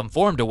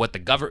conform to what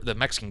the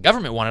Mexican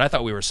government wanted. I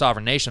thought we were a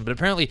sovereign nation. But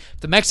apparently,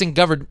 if the Mexican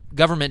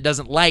government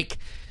doesn't like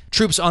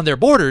troops on their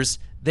borders,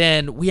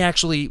 then we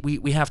actually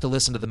we have to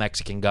listen to the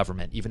Mexican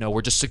government, even though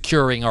we're just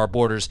securing our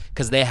borders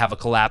because they have a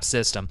collapsed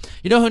system.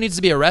 You know who needs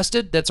to be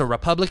arrested? That's a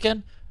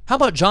Republican. How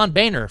about John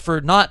Boehner for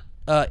not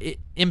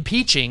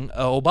impeaching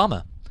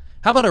Obama?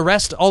 How about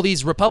arrest all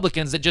these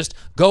Republicans that just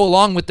go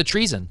along with the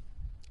treason?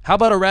 How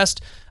about arrest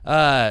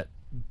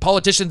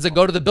politicians that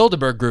go to the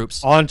Bilderberg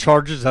groups on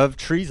charges of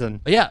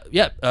treason? Yeah.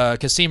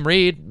 Kasim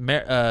Reed,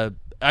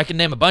 I can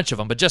name a bunch of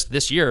them, but just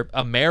this year,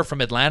 a mayor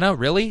from Atlanta,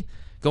 really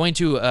going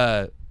to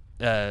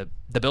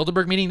the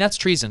Bilderberg meeting? That's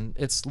treason.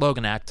 It's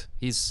Logan Act.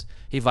 He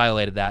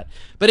violated that.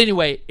 But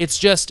anyway,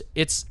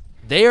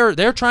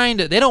 they're trying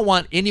to. They don't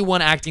want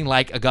anyone acting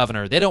like a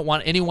governor. They don't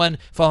want anyone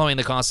following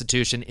the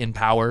Constitution in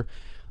power,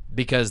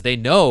 because they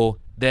know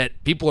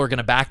that people are going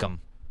to back them,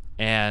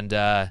 and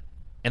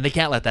they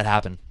can't let that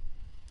happen.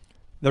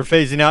 They're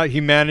phasing out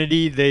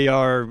humanity. They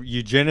are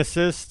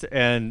eugenicists,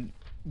 and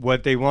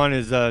what they want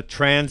is a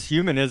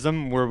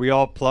transhumanism where we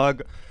all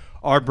plug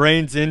our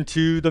brains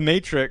into the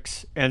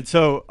matrix. And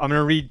so I'm going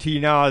to read to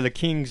you now out of the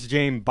King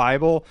James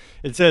Bible.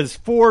 It says,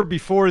 "For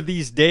before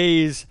these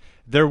days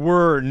there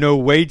were no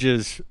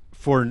wages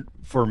for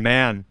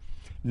man,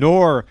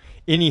 nor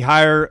any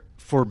hire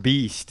for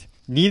beast,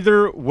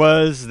 neither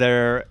was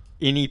there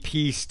any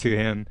peace to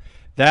him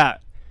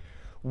that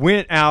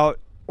went out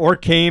or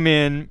came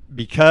in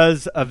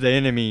because of the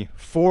enemy.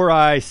 For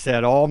I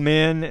set all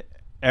men,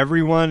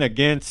 everyone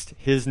against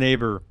his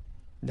neighbor."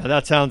 Now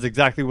that sounds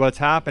exactly what's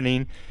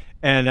happening.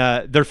 And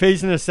they're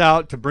phasing us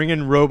out to bring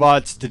in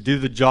robots to do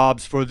the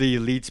jobs for the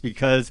elites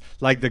because,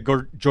 like the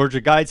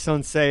Georgia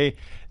Guidestones say,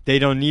 they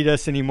don't need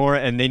us anymore,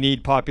 and they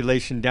need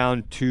population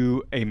down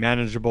to a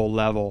manageable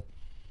level.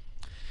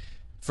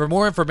 For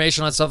more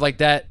information on stuff like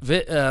that,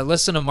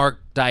 listen to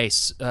Mark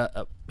Dice.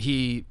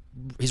 He's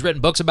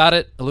written books about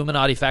it,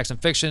 Illuminati, Facts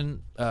and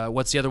Fiction.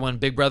 What's the other one?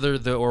 Big Brother,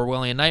 The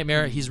Orwellian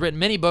Nightmare. He's written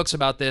many books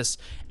about this,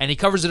 and he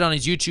covers it on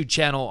his YouTube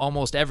channel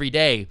almost every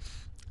day.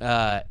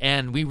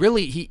 And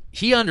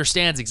he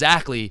understands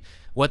exactly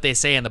what they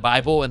say in the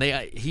Bible, and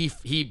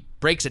he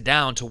breaks it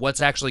down to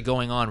what's actually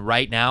going on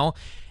right now,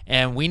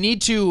 and we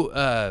need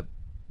to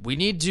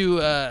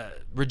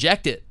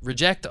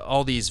reject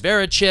all these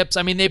Vera chips.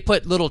 I mean, they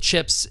put little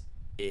chips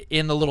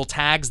in the little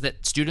tags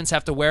that students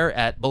have to wear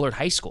at Bullard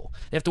High School.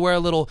 They have to wear a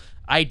little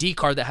ID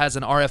card that has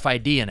an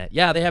RFID in it.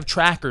 Yeah, they have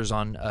trackers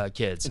on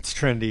kids. It's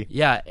trendy.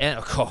 Yeah, and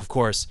of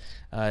course.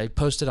 I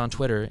posted on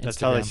Twitter, Instagram,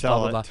 that's how they sell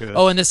blah, blah, it blah. to us.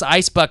 Oh, and this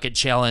ice bucket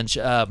challenge,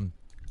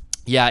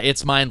 yeah,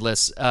 it's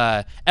mindless.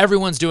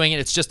 Everyone's doing it.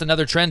 It's just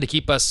another trend to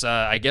keep us,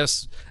 I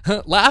guess,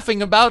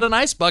 laughing about an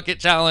ice bucket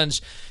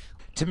challenge.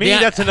 To me,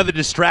 that's another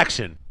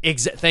distraction.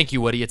 Thank you,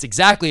 Woody. It's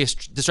exactly a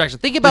distraction.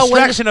 Think about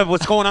distraction of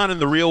what's going on in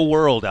the real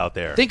world out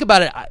there. Think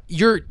about it.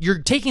 You're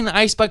taking the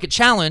ice bucket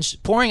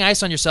challenge, pouring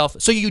ice on yourself,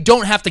 so you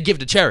don't have to give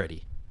to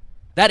charity.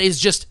 That is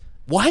just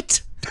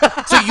what?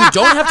 So you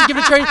don't have to give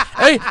to charity?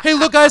 Hey,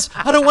 look, guys,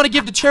 I don't want to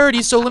give to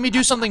charity, so let me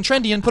do something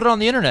trendy and put it on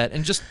the internet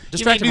and just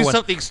distract everyone. Do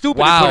something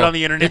stupid and put it on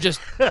the internet.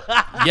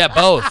 Yeah,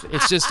 both.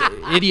 It's just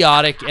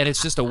idiotic, and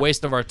it's just a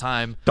waste of our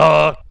time.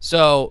 Duh.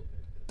 So,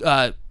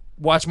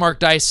 watch Mark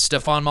Dice,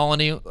 Stefan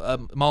Molyneux,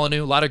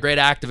 a lot of great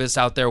activists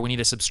out there. We need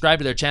to subscribe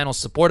to their channels,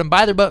 support them,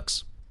 buy their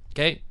books.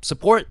 Okay,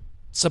 support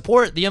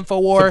the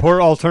InfoWar.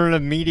 Support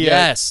alternative media.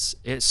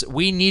 Yes,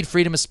 we need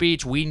freedom of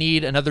speech. We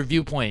need another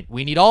viewpoint.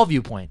 We need all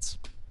viewpoints.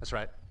 That's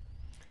right.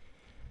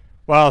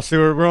 Wow,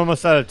 Stuart, we're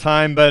almost out of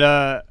time, but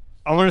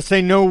I want to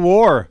say no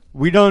war.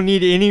 We don't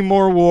need any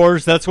more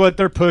wars. That's what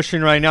they're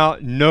pushing right now.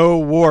 No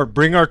war.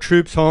 Bring our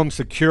troops home.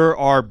 Secure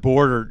our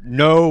border.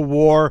 No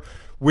war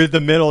with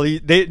the Middle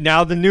East.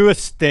 Now the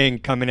newest thing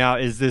coming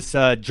out is this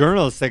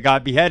journalist that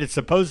got beheaded,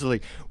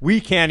 supposedly.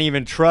 We can't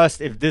even trust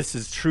if this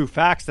is true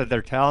facts that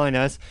they're telling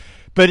us.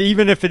 But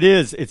even if it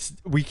is,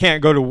 we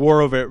can't go to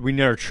war over it. We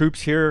need our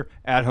troops here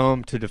at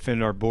home to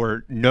defend our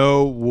border.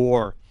 No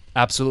war.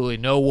 Absolutely,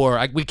 no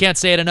war. We can't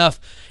say it enough.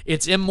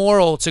 It's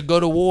immoral to go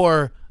to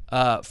war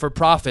for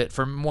profit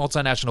for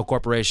multinational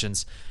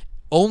corporations.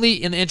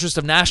 Only in the interest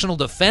of national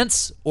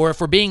defense, or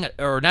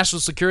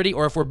national security,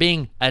 or if we're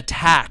being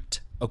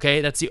attacked.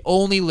 Okay, that's the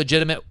only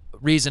legitimate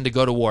reason to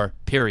go to war.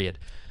 Period.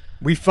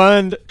 We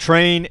fund,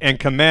 train, and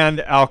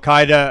command Al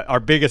Qaeda, our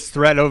biggest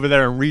threat over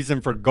there, and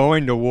reason for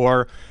going to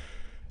war.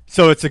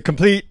 So it's a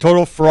complete,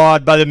 total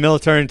fraud by the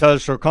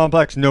military-industrial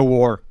complex. No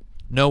war.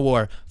 No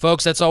war.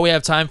 Folks, that's all we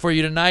have time for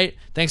you tonight.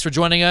 Thanks for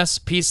joining us.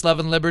 Peace, love,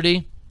 and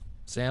liberty.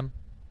 Sam?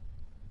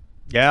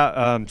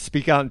 Yeah,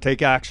 speak out and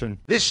take action.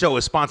 This show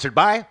is sponsored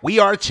by We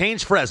Are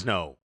Change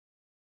Fresno.